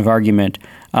kind of argument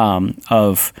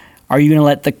of, are you going to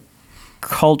let the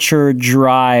culture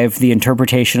drive the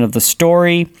interpretation of the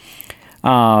story,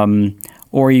 or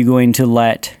are you going to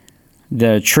let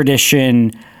the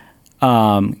tradition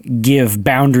give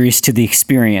boundaries to the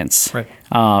experience? Right.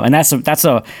 And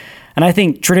I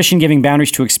think tradition giving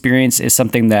boundaries to experience is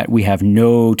something that we have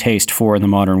no taste for in the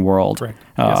modern world. Correct.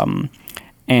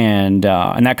 And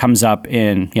that comes up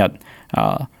in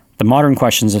the modern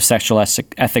questions of sexual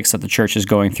ethics that the church is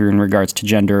going through in regards to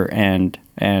gender and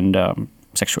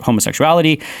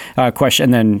homosexuality,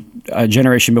 and then a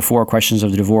generation before questions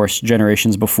of the divorce,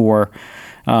 generations before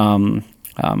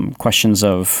questions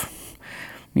of,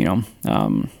 anyway,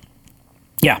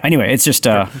 it's just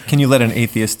Can you let an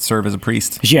atheist serve as a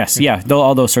priest? yes, yeah,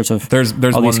 all those sorts of There's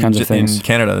all these one kinds of things. in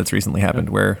Canada that's recently happened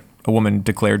where a woman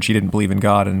declared she didn't believe in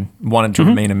God and wanted to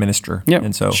remain a minister. Yep.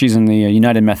 And so she's in the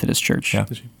United Methodist Church. Yeah.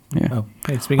 Yeah. Oh,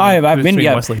 hey, speaking I've of been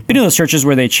Wesley. been to those churches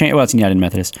where they change. Well, it's United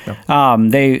Methodist.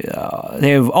 They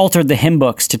have altered the hymn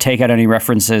books to take out any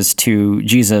references to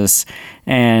Jesus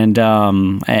and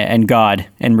God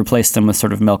and replace them with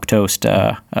sort of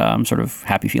milquetoast, sort of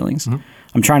happy feelings. Mm-hmm.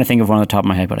 I'm trying to think of one on the top of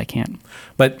my head, but I can't.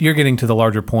 But you're getting to the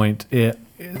larger point.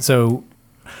 So,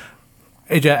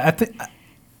 AJ, I think,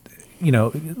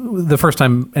 the first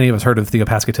time any of us heard of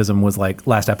Theopascatism was like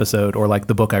last episode or like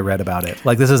the book I read about it.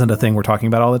 Like this isn't a thing we're talking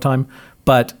about all the time.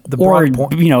 But the broad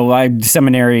point, I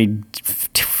seminary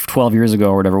 12 years ago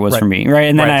or whatever it was for me, right?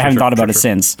 And then I haven't thought about it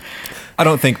since. I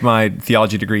don't think my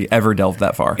theology degree ever delved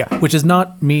that far. Yeah, which is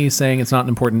not me saying it's not an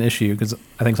important issue, because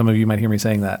I think some of you might hear me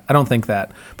saying that. I don't think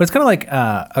that. But it's kind of like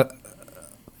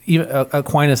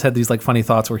Aquinas had these like funny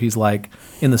thoughts where he's like,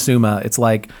 in the Summa, it's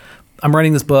like, I'm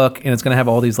writing this book and it's going to have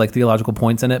all these like theological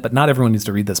points in it, but not everyone needs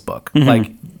to read this book.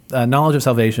 Like knowledge of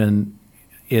salvation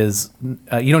is, you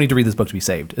don't need to read this book to be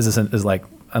saved, is like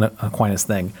an Aquinas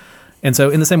thing. And so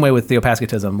in the same way with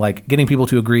Theopascatism, like getting people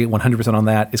to agree 100% on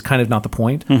that is kind of not the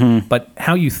point, but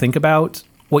how you think about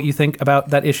what you think about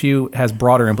that issue has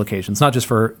broader implications, not just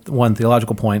for one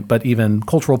theological point, but even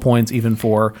cultural points, even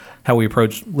for how we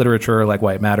approach literature, like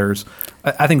why it matters.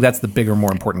 I think that's the bigger,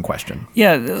 more important question.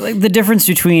 Yeah, like the difference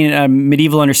between a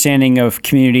medieval understanding of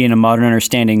community and a modern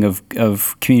understanding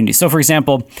of community. So, for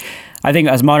example, I think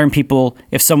as modern people,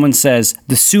 if someone says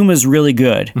the Summa is really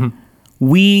good,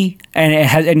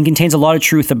 it contains a lot of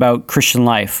truth about Christian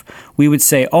life, we would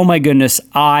say, oh my goodness,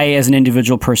 I as an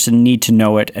individual person need to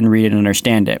know it and read it and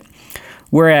understand it.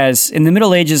 Whereas in the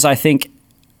Middle Ages, I think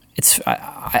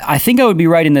I think I would be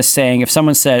right in this saying if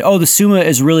someone said, oh, the Summa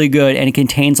is really good and it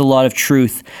contains a lot of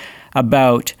truth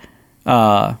about,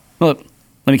 let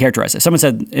me characterize it. Someone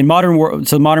said, to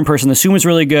the modern person, the Summa is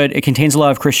really good, it contains a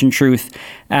lot of Christian truth,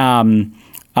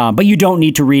 but you don't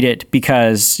need to read it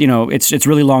because it's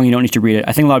really long. You don't need to read it.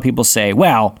 I think a lot of people say,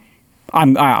 "Well,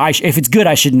 if it's good,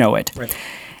 I should know it." Right.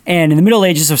 And in the Middle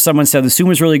Ages, if someone said the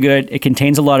Summa is really good, it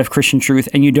contains a lot of Christian truth,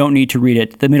 and you don't need to read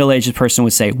it, the Middle Ages person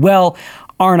would say, "Well,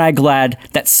 aren't I glad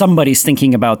that somebody's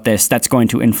thinking about this? That's going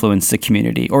to influence the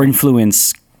community or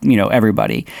influence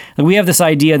everybody. Like, we have this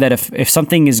idea that if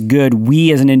something is good,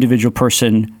 we as an individual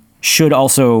person should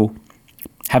also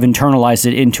have internalized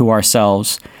it into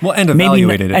ourselves. Well, and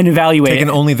evaluated it. And evaluate Taking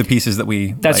it. only the pieces that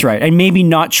we That's like. right. And maybe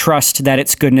not trust that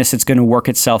it's goodness, it's going to work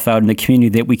itself out in the community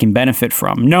that we can benefit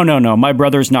from. No. My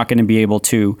brother's not going to be able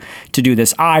to do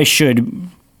this. I should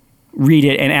read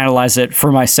it and analyze it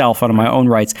for myself on my own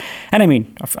rights. And I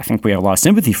mean, I think we have a lot of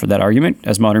sympathy for that argument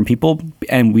as modern people,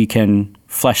 and we can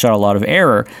flesh out a lot of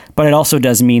error. But it also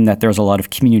does mean that there's a lot of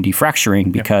community fracturing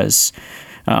because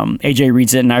AJ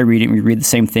reads it and I read it, and we read the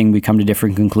same thing. We come to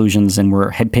different conclusions, and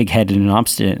we're pig-headed and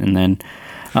obstinate. And then,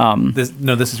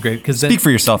 this is great because Speak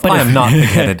for yourself. I am not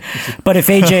big-headed. but if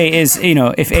AJ is,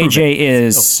 if AJ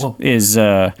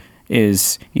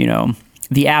is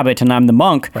the abbot and I'm the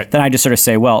monk, Right. then I just sort of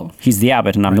say, well, he's the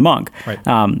abbot and I'm the monk. Right.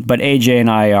 But AJ and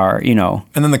I are, And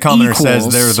then the commenter says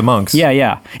equals. they're the monks.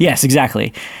 Yeah. Yes,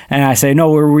 exactly. And I say,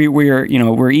 no,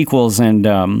 we're equals,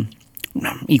 and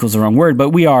equals the wrong word, but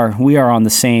we are on the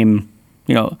same,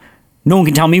 no one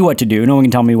can tell me what to do. No one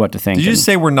can tell me what to think. Did you just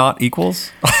say we're not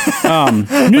equals?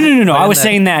 No. I was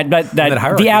saying that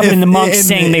hierarchy. the abbot and the monk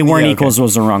saying they weren't yeah, okay. equals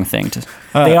was the wrong thing.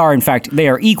 They are, in fact, they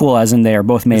are equal, as in they are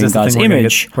both made in Is this the God's thing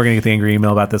image. we're gonna get the angry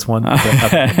email about this one.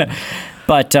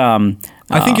 But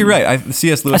I think you're right.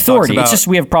 C.S. Lewis authority. talks about... It's just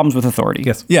we have problems with authority.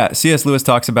 Yes. Yeah, C.S. Lewis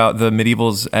talks about the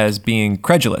medievals as being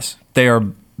credulous.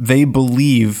 They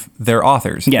believe their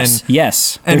authors. Yes.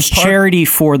 And There's charity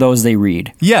for those they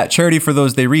read. Yeah, charity for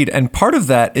those they read. And part of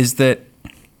that is that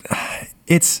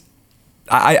it's...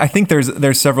 I think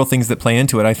there's several things that play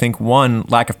into it. I think one,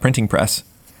 lack of printing press.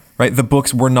 Right? The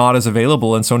books were not as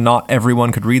available, and so not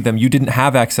everyone could read them. You didn't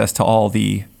have access to all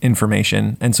the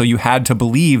information, and so you had to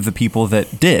believe the people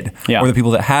that did, Yeah. or the people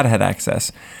that had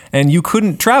access. And you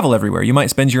couldn't travel everywhere. You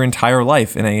might spend your entire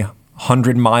life in a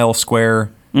 100-mile square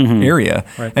area.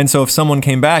 Right. And so if someone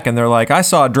came back and they're like, I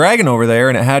saw a dragon over there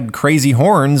and it had crazy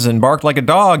horns and barked like a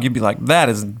dog, you'd be like, that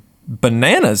is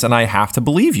bananas, and I have to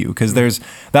believe you because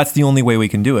that's the only way we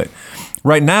can do it.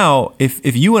 Right now,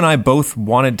 if you and I both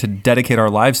wanted to dedicate our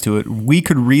lives to it, we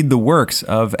could read the works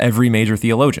of every major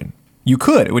theologian. You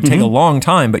could. It would take a long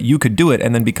time, but you could do it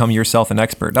and then become yourself an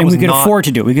expert. And we could afford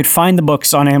to do it. We could find the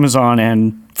books on Amazon,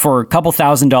 and for a couple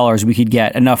 $1,000s, we could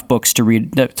get enough books to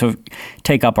read to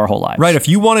take up our whole lives. Right. If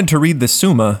you wanted to read the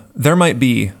Summa, there might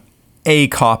be a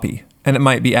copy, and it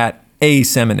might be at a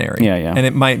seminary. Yeah. And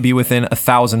it might be within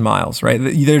 1,000 miles, right?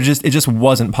 It just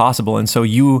wasn't possible. And so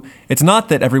it's not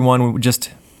that everyone just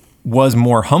was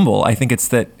more humble. I think it's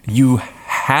that you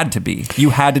had to be. You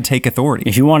had to take authority.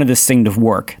 If you wanted this thing to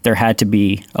work, there had to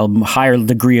be a higher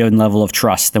degree and level of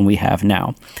trust than we have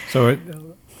now. So,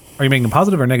 are you making a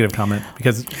positive or negative comment?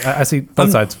 Because I see both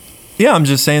sides. Yeah, I'm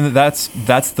just saying that's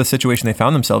the situation they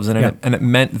found themselves in, and it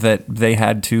meant that they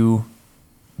had to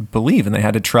believe and they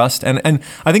had to trust. And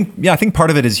I think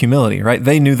part of it is humility, right?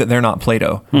 They knew that they're not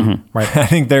Plato. Right. I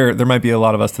think there might be a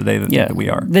lot of us today that think that we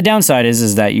are. The downside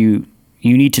is that you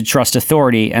need to trust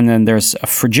authority, and then there's a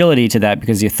fragility to that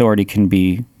because the authority can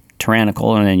be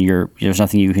tyrannical, and then there's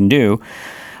nothing you can do.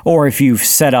 Or if you've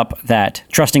set up that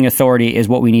trusting authority is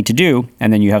what we need to do,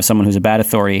 and then you have someone who's a bad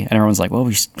authority, and everyone's like, well,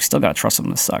 we still got to trust them.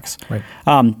 This sucks. Right.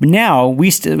 Now,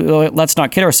 let's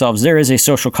not kid ourselves. There is a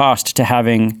social cost to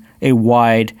having a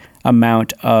wide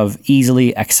amount of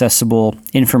easily accessible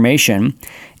information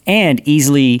and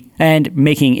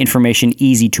making information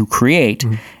easy to create.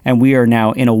 And we are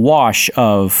now in a wash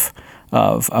of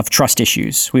trust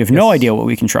issues. We have no idea what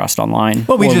we can trust online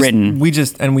or written.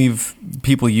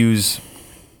 People use...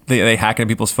 They hack into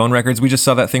people's phone records. We just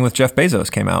saw that thing with Jeff Bezos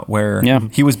came out where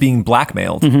he was being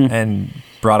blackmailed and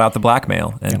brought out the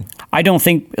blackmail. And I don't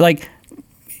think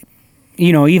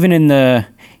even in the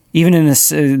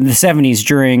 70s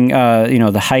during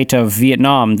the height of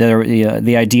Vietnam,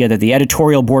 the idea that the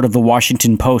editorial board of the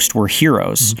Washington Post were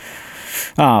heroes.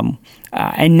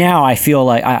 And now I feel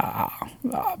like I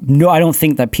don't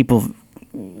think that people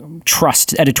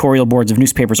trust editorial boards of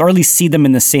newspapers, or at least see them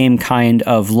in the same kind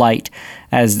of light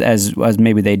as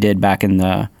maybe they did back in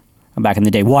the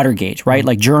day. Watergate, right?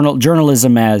 Like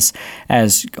journalism as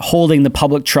holding the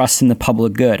public trust in the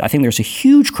public good. I think there's a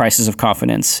huge crisis of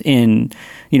confidence in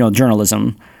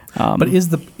journalism. But is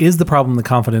the problem the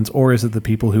confidence, or is it the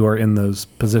people who are in those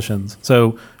positions?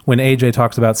 So when AJ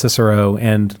talks about Cicero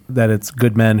and that it's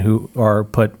good men who are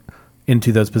put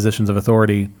into those positions of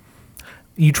authority,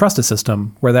 you trust a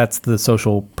system where that's the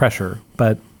social pressure.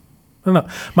 But I don't know.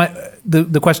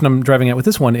 The question I'm driving at with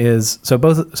this one is,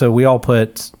 so we all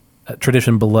put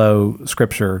tradition below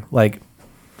scripture. Like,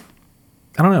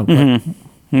 I don't know.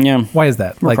 Yeah. Why is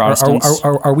that? We're like, Protestants.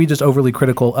 are we just overly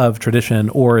critical of tradition,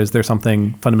 or is there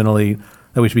something fundamentally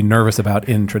that we should be nervous about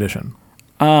in tradition?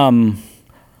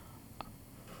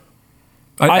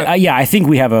 I think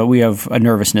we have a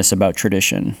nervousness about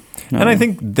tradition. And I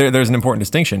think there's an important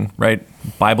distinction, right?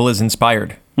 Bible is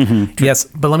inspired. Yes,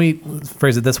 but let me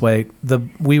phrase it this way.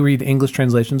 We read English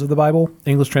translations of the Bible.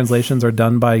 English translations are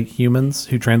done by humans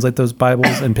who translate those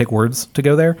Bibles and pick words to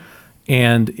go there.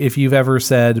 And if you've ever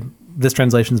said, this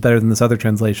translation is better than this other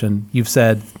translation, you've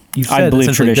said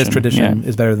essentially this tradition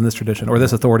is better than this tradition, or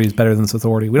this authority is better than this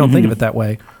authority. We don't think of it that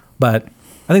way, but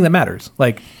I think that matters.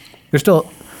 Like, there's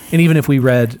still, and even if we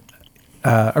read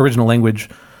original language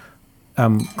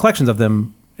collections of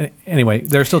them, anyway,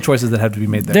 there are still choices that have to be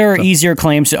made there. There are easier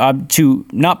claims to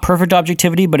not perfect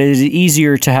objectivity, but it is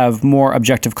easier to have more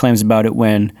objective claims about it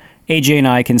when AJ and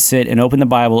I can sit and open the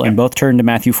Bible and both turn to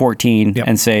Matthew 14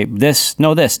 and say, this,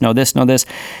 no, this, no, this, no, this.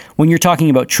 When you're talking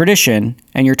about tradition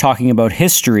and you're talking about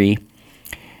history,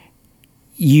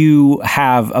 you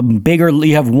have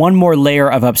one more layer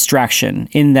of abstraction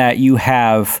in that you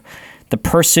have the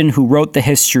person who wrote the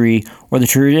history or the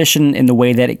tradition in the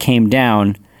way that it came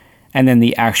down, and then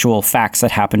the actual facts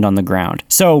that happened on the ground.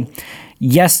 So,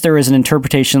 yes, there is an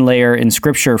interpretation layer in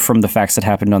Scripture from the facts that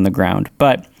happened on the ground,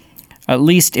 but at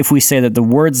least if we say that the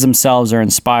words themselves are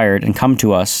inspired and come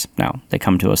to us, now they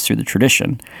come to us through the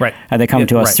tradition. Right. They come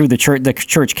to us through the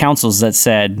church councils that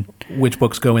said... which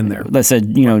books go in there. That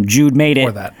said, Jude made it.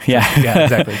 Or that. Yeah. Yeah,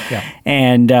 exactly. Yeah.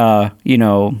 And,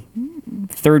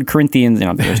 3 Corinthians,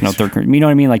 there's no 3rd Corinthians, you know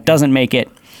what I mean? Like, doesn't make it.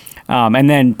 And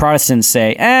then Protestants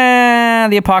say,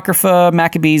 the Apocrypha,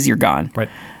 Maccabees, you're gone. Right.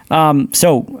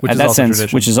 So, which in that sense,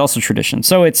 tradition. which is also tradition.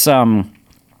 So it's...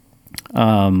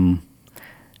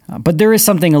 but there is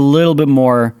something a little bit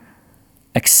more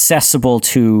accessible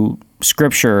to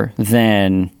Scripture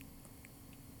than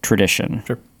tradition.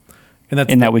 Sure. And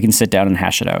that's that we can sit down and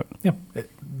hash it out. Yeah.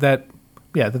 That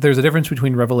there's a difference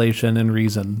between revelation and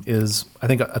reason is, I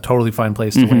think, a totally fine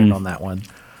place to land on that one.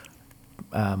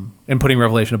 And putting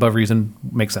revelation above reason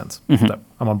makes sense. So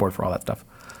I'm on board for all that stuff.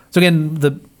 So again,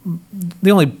 the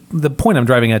point I'm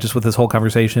driving at just with this whole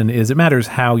conversation is it matters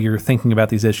how you're thinking about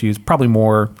these issues, probably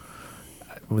more...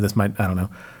 I don't know.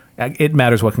 It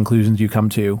matters what conclusions you come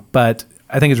to, but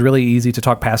I think it's really easy to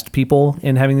talk past people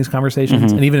in having these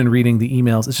conversations. And even in reading the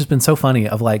emails, it's just been so funny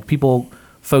of like people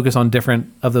focus on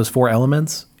different of those 4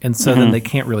 elements. And so then they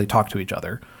can't really talk to each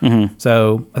other.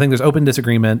 So I think there's open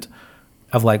disagreement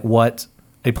of like what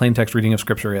a plain text reading of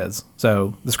Scripture is.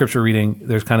 So the Scripture reading,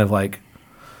 there's kind of like,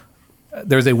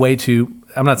 there's a way to,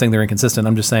 I'm not saying they're inconsistent.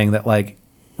 I'm just saying that like,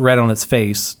 read on its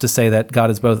face, to say that God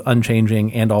is both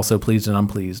unchanging and also pleased and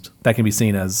unpleased, that can be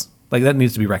seen as like that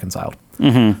needs to be reconciled.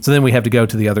 So then we have to go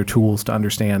to the other tools to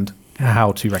understand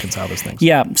how to reconcile those things.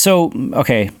 Yeah. So,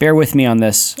 okay, bear with me on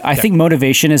this. I think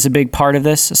motivation is a big part of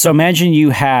this. So imagine you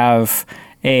have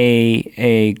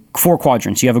a 4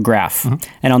 quadrants. You have a graph,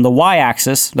 and on the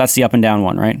y-axis, that's the up and down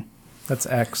one, right? That's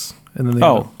X, and then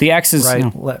the X is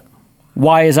right.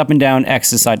 Y is up and down,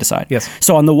 X is side to side. Yes.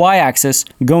 So on the y-axis,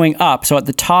 going up, so at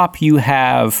the top you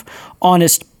have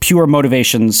honest, pure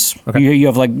motivations. Okay. You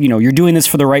have like, you're doing this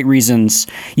for the right reasons.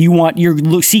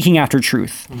 You're seeking after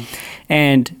truth.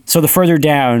 And so the further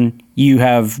down, you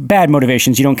have bad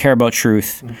motivations. You don't care about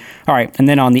truth. All right. And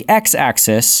then on the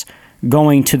x-axis,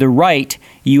 going to the right,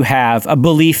 you have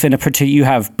belief in a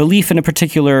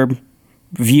particular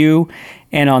view,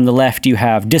 and on the left you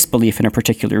have disbelief in a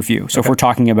particular view. So if we're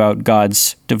talking about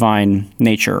God's divine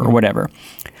nature or whatever.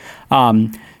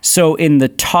 So in the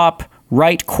top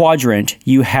right quadrant,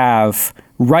 you have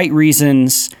right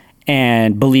reasons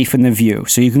and belief in the view.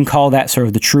 So you can call that sort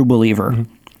of the true believer.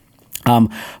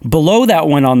 Below that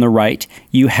one on the right,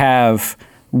 you have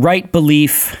right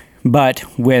belief but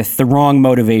with the wrong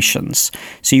motivations.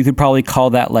 So you could probably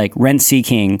call that like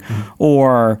rent-seeking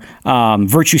or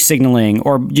virtue signaling,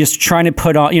 or just trying to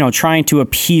put on, trying to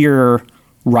appear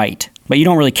right, but you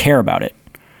don't really care about it.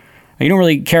 You don't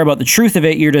really care about the truth of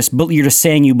it. You're just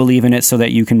saying you believe in it so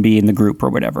that you can be in the group or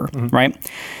whatever, right?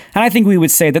 And I think we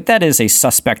would say that is a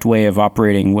suspect way of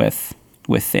operating with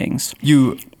things.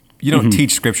 You don't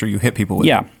teach Scripture; you hit people with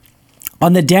it.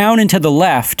 On the down and to the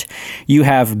left, you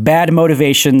have bad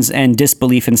motivations and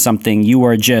disbelief in something. You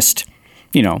are just,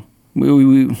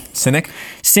 cynic,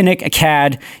 a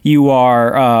cad. You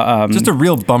are just a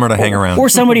real bummer to hang around, or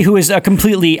somebody who is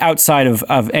completely outside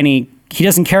of any. He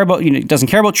doesn't care about doesn't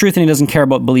care about truth, and he doesn't care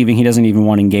about believing. He doesn't even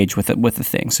want to engage with the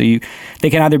thing. So they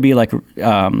can either be like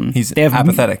he's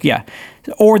apathetic,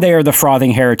 or they are the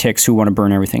frothing heretics who want to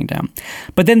burn everything down.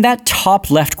 But then that top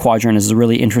left quadrant is a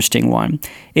really interesting one.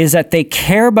 Is that they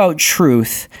care about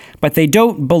truth, but they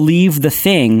don't believe the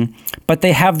thing, but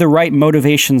they have the right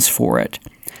motivations for it.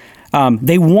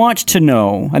 They want to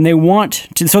know, and they want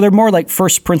to. So they're more like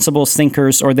first principles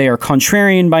thinkers, or they are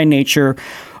contrarian by nature,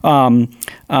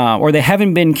 or they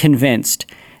haven't been convinced.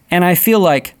 And I feel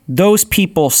like those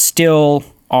people still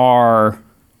are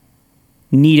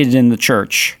needed in the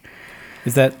church.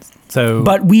 Is that so?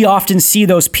 But we often see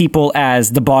those people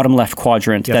as the bottom left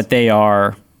quadrant, Yes. that they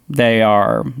are,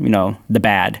 the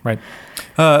bad. Right.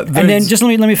 And then just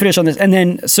let me finish on this. And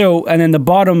then the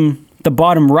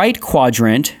bottom right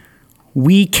quadrant,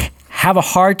 we have a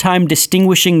hard time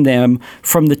distinguishing them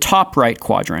from the top right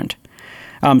quadrant.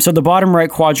 So the bottom right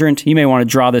quadrant, you may want to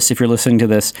draw this if you're listening to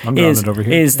this, I'm drawing it over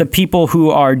here. is the people who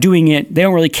are doing it. They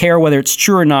don't really care whether it's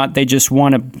true or not. They just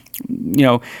want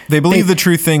to, They believe the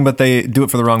true thing, but they do it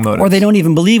for the wrong motive. or they don't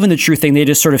even believe in the true thing. They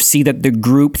just sort of see that the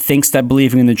group thinks that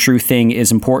believing in the true thing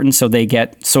is important, so they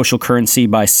get social currency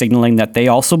by signaling that they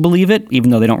also believe it,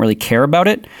 even though they don't really care about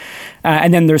it.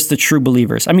 And then there's the true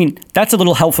believers. I mean, that's a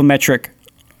little helpful metric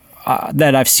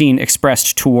that I've seen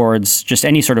expressed towards just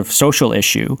any sort of social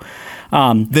issue.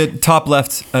 The top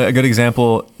left, a good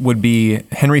example would be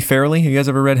Henry Fairley. Have you guys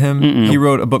ever read him? He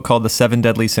wrote a book called The 7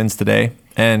 Deadly Sins Today,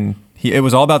 and it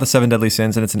was all about the 7 deadly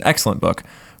sins, and it's an excellent book.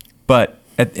 But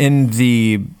in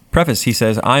the preface, he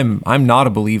says, I'm not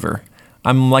a believer.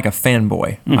 I'm like a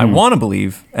fanboy. I want to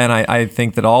believe, and I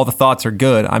think that all the thoughts are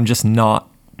good. I'm just not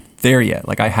there yet.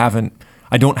 Like I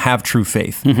don't have true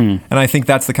faith. And I think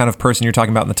that's the kind of person you're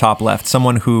talking about in the top left,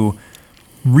 someone who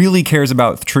really cares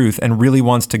about the truth and really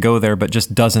wants to go there, but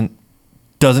just doesn't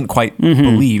quite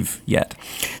believe yet.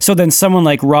 So then someone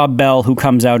like Rob Bell, who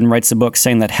comes out and writes a book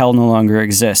saying that hell no longer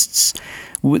exists,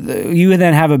 you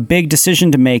then have a big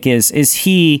decision to make. Is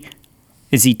he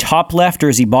top left or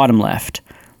is he bottom left,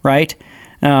 right?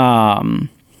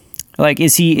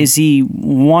 Is he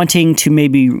wanting to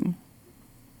maybe,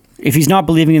 if he's not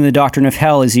believing in the doctrine of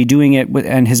hell, is he doing it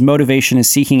and his motivation is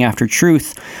seeking after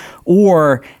truth?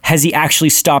 Or has he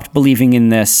actually stopped believing in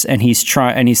this and he's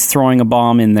throwing a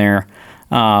bomb in there?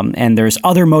 And there's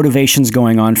other motivations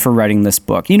going on for writing this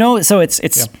book.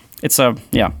 So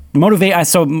motivate.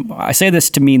 So I say this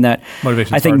to mean that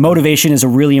I think motivation is a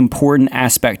really important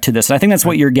aspect to this. And I think that's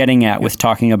what you're getting at with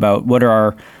talking about what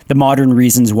are the modern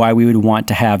reasons why we would want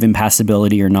to have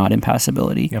impassibility or not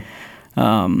impassibility. Yep.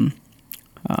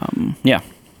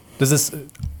 Does this?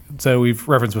 So we've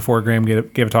referenced before. Graham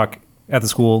gave a talk at the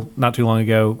school not too long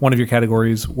ago. One of your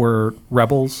categories were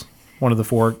rebels. One of the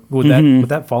four. Would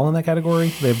that fall in that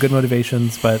category? They have good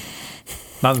motivations, but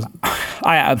not.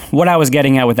 What I was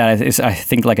getting at with that is I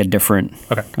think like a different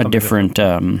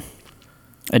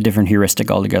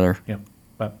heuristic altogether. Yeah,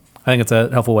 but I think it's a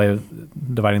helpful way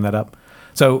of dividing that up.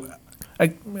 So I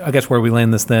guess where we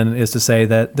land this then is to say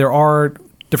that there are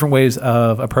different ways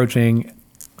of approaching,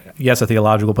 yes, a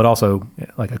theological, but also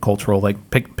like a cultural,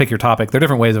 like pick your topic. There are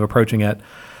different ways of approaching it.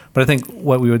 But I think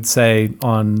what we would say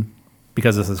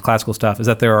because this is classical stuff, is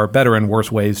that there are better and worse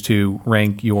ways to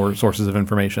rank your sources of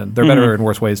information. There are better and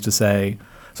worse ways to say,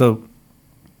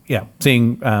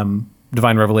 seeing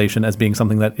divine revelation as being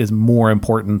something that is more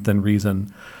important than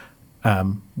reason,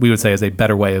 we would say is a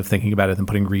better way of thinking about it than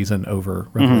putting reason over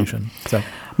revelation. So,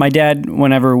 my dad,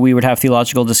 whenever we would have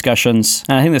theological discussions,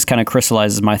 and I think this kind of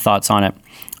crystallizes my thoughts on it,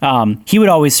 he would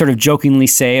always sort of jokingly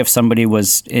say if somebody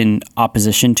was in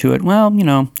opposition to it, well,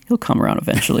 he'll come around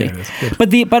eventually.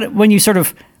 But when you sort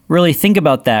of really think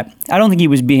about that, I don't think he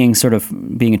was being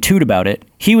a toot about it.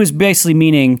 He was basically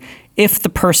meaning if the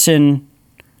person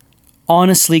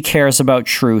honestly cares about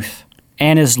truth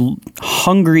and is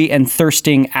hungry and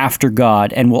thirsting after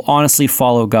God and will honestly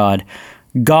follow God,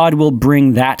 God will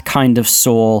bring that kind of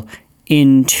soul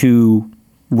into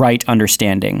right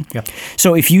understanding. Yeah.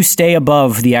 So if you stay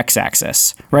above the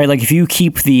x-axis, right, like if you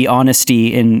keep the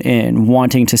honesty in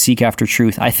wanting to seek after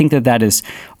truth, I think that is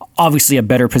obviously a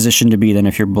better position to be than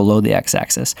if you're below the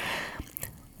x-axis.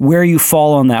 Where you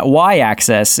fall on that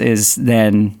y-axis is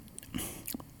then,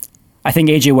 I think,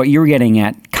 AJ, what you're getting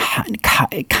at,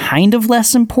 kind of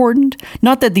less important.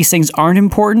 Not that these things aren't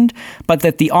important, but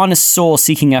that the honest soul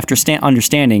seeking after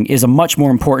understanding is a much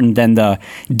more important than the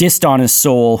dishonest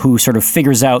soul who sort of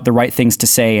figures out the right things to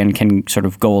say and can sort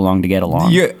of go along to get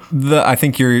along. I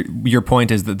think your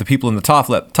point is that the people in the top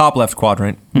left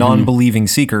quadrant, non-believing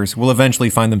seekers, will eventually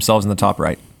find themselves in the top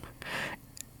right.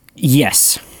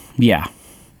 Yes. Yeah.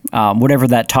 Whatever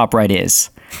that top right is.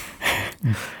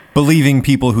 Believing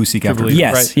people who seek after truth.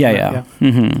 Yes, right. Yeah.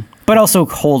 Mm-hmm. But also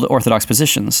hold orthodox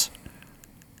positions.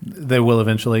 They will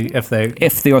eventually, if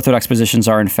the orthodox positions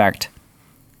are in fact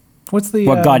what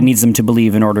God needs them to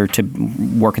believe in order to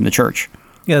work in the church.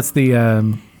 Yeah, it's I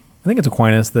think it's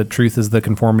Aquinas that truth is the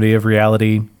conformity of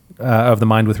reality, of the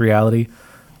mind with reality.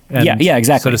 And Yeah,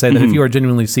 exactly. So to say that if you are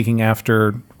genuinely seeking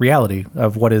after reality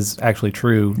of what is actually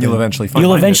true, You'll then- eventually find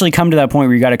You'll it. eventually come to that point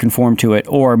where you got to conform to it,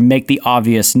 or make the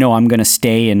obvious. No, I'm going to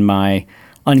stay in my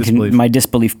Disbelief. my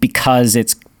disbelief because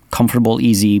it's comfortable,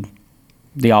 easy.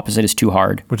 The opposite is too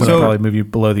hard. which will So- probably move you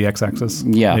below the x-axis.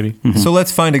 Yeah. maybe. So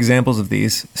let's find examples of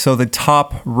these. So the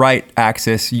top right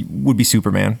axis would be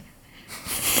Superman.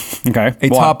 Okay. A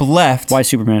top left. Why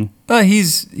Superman?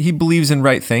 He believes in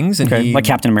right things, and Okay. he Like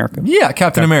Captain America. Yeah,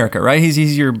 Captain America, right?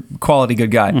 He's your quality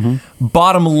good guy.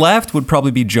 Bottom left would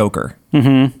probably be Joker,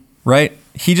 right?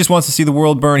 He just wants to see the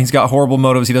world burn. He's got horrible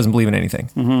motives. He doesn't believe in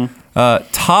anything.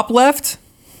 Top left,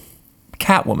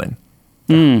 Catwoman,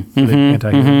 The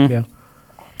anti-hero. Yeah.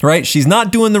 right? She's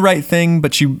not doing the right thing,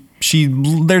 but she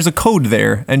there's a code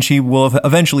there, and she will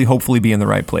eventually, hopefully, be in the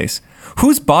right place.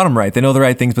 Who's bottom right? They know the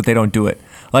right things, but they don't do it.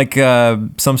 Like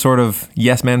some sort of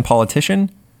yes man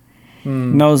politician.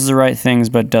 Knows the right things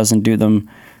but doesn't do them,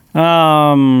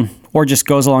 or just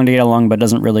goes along to get along but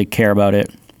doesn't really care about it.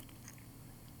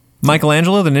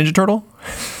 Michelangelo, the Ninja Turtle.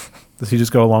 Does he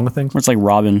just go along with things? Or it's like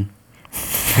Robin.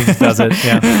 He just does it.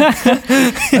 Yeah.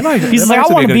 He's like, I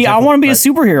want to be a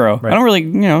superhero. Right. I don't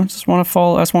really, just want to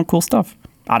follow. I just want cool stuff.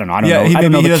 I don't know. I don't Yeah, know. I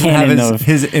don't know he the doesn't have canon of.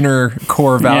 his inner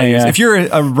core values. yeah. If you're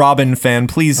a Robin fan,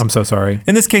 please. I'm so sorry.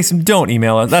 In this case, don't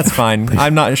email us. That's fine.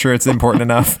 I'm not sure it's important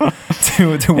enough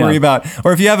to worry Yeah. about.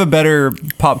 Or if you have a better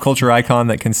pop culture icon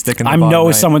that can stick in the I bottom know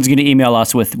right. someone's going to email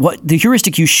us with what the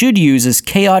heuristic you should use is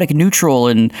chaotic neutral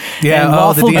and Yeah, and the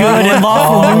lawful good DL. and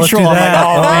lawful Let's do neutral. I'm that.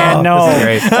 like, oh man, no.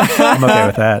 This is great. I'm okay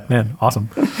with that. Man, awesome.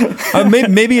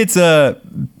 Maybe it's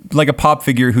like a pop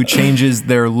figure who changes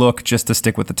their look just to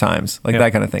stick with the times, like Yeah.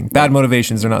 that kind of thing. Bad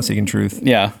motivations, they're not seeking truth.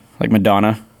 Yeah, like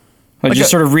Madonna. Like just a-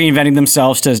 sort of reinventing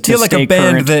themselves to Yeah, like stay a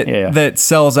band current. that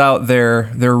sells out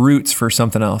their roots for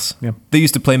something else. Yeah. They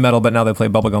used to play metal, but now they play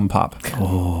bubblegum pop.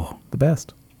 The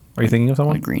best. Are you thinking of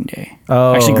someone? Like Green Day.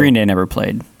 Oh. Actually, Green Day never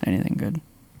played anything good.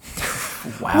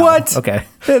 Wow. What? Okay.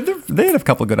 They had a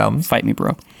couple good albums. Fight me,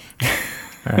 bro. All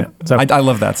right. So, I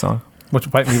love that song. which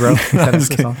fight me, bro? Is that the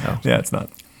song? Oh. Yeah, it's not.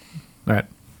 All right.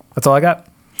 That's all I got.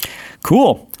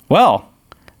 Cool. Well,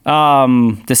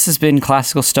 this has been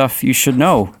classical stuff you should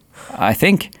know. I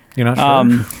think. You're not sure?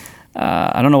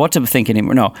 I don't know what to think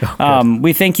anymore. No.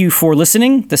 We thank you for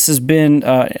listening. This has been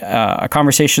a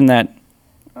conversation that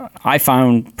I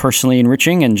found personally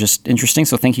enriching and just interesting.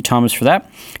 So thank you, Thomas, for that.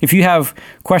 If you have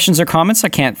questions or comments, I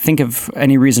can't think of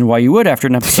any reason why you would after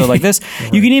an episode like this.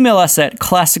 You can email us at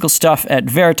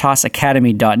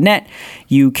classicalstuff@veritasacademy.net.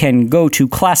 You can go to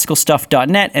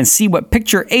classicalstuff.net and see what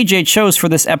picture AJ chose for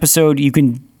this episode. You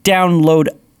can download,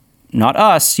 not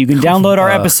us, you can download our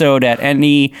episode at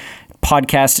any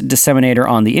podcast disseminator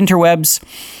on the interwebs.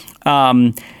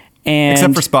 And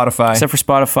Except for Spotify. Except for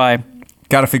Spotify.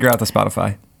 Got to figure out the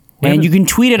Spotify. And you can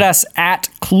tweet at us at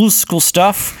Classical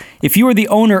Stuff. If you are the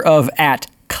owner of at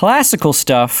Classical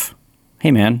Stuff, hey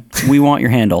man, we want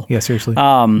your handle. Yeah, seriously.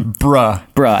 Bruh.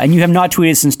 And you have not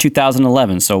tweeted since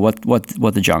 2011, so what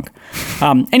the junk?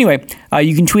 Anyway,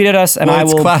 you can tweet at us, and Well, I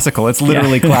it's will classical. It's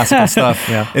literally classical stuff.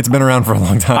 Yeah. It's been around for a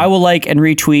long time. I will like and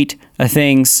retweet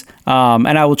things, and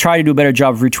I will try to do a better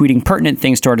job of retweeting pertinent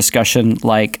things to our discussion,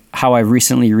 like how I've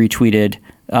recently retweeted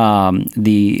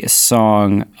the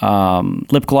song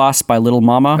Lip Gloss by Little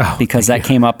Mama, because that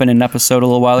came up in an episode a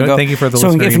little while ago. Thank you for the So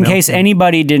listener if in email. case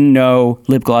anybody didn't know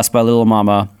Lip Gloss by Little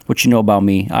Mama, what you know about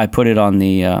me, I put it on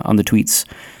the tweets.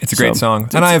 It's a great So, song.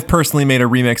 And I have personally made a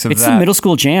remix of It's that the middle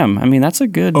school jam. I mean, that's a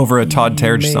good... over a Todd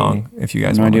Terje May- song, if you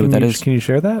guys No want idea to. what that is. Can you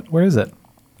share that? Where is it?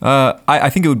 I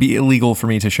think it would be illegal for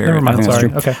me to share Never it. mind. think that's Sorry.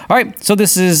 true. Okay. All right, so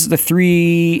this is the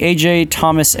three, AJ,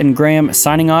 Thomas, and Graham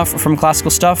signing off from Classical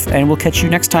Stuff, and we'll catch you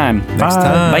next time. Next Bye.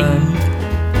 time. Bye.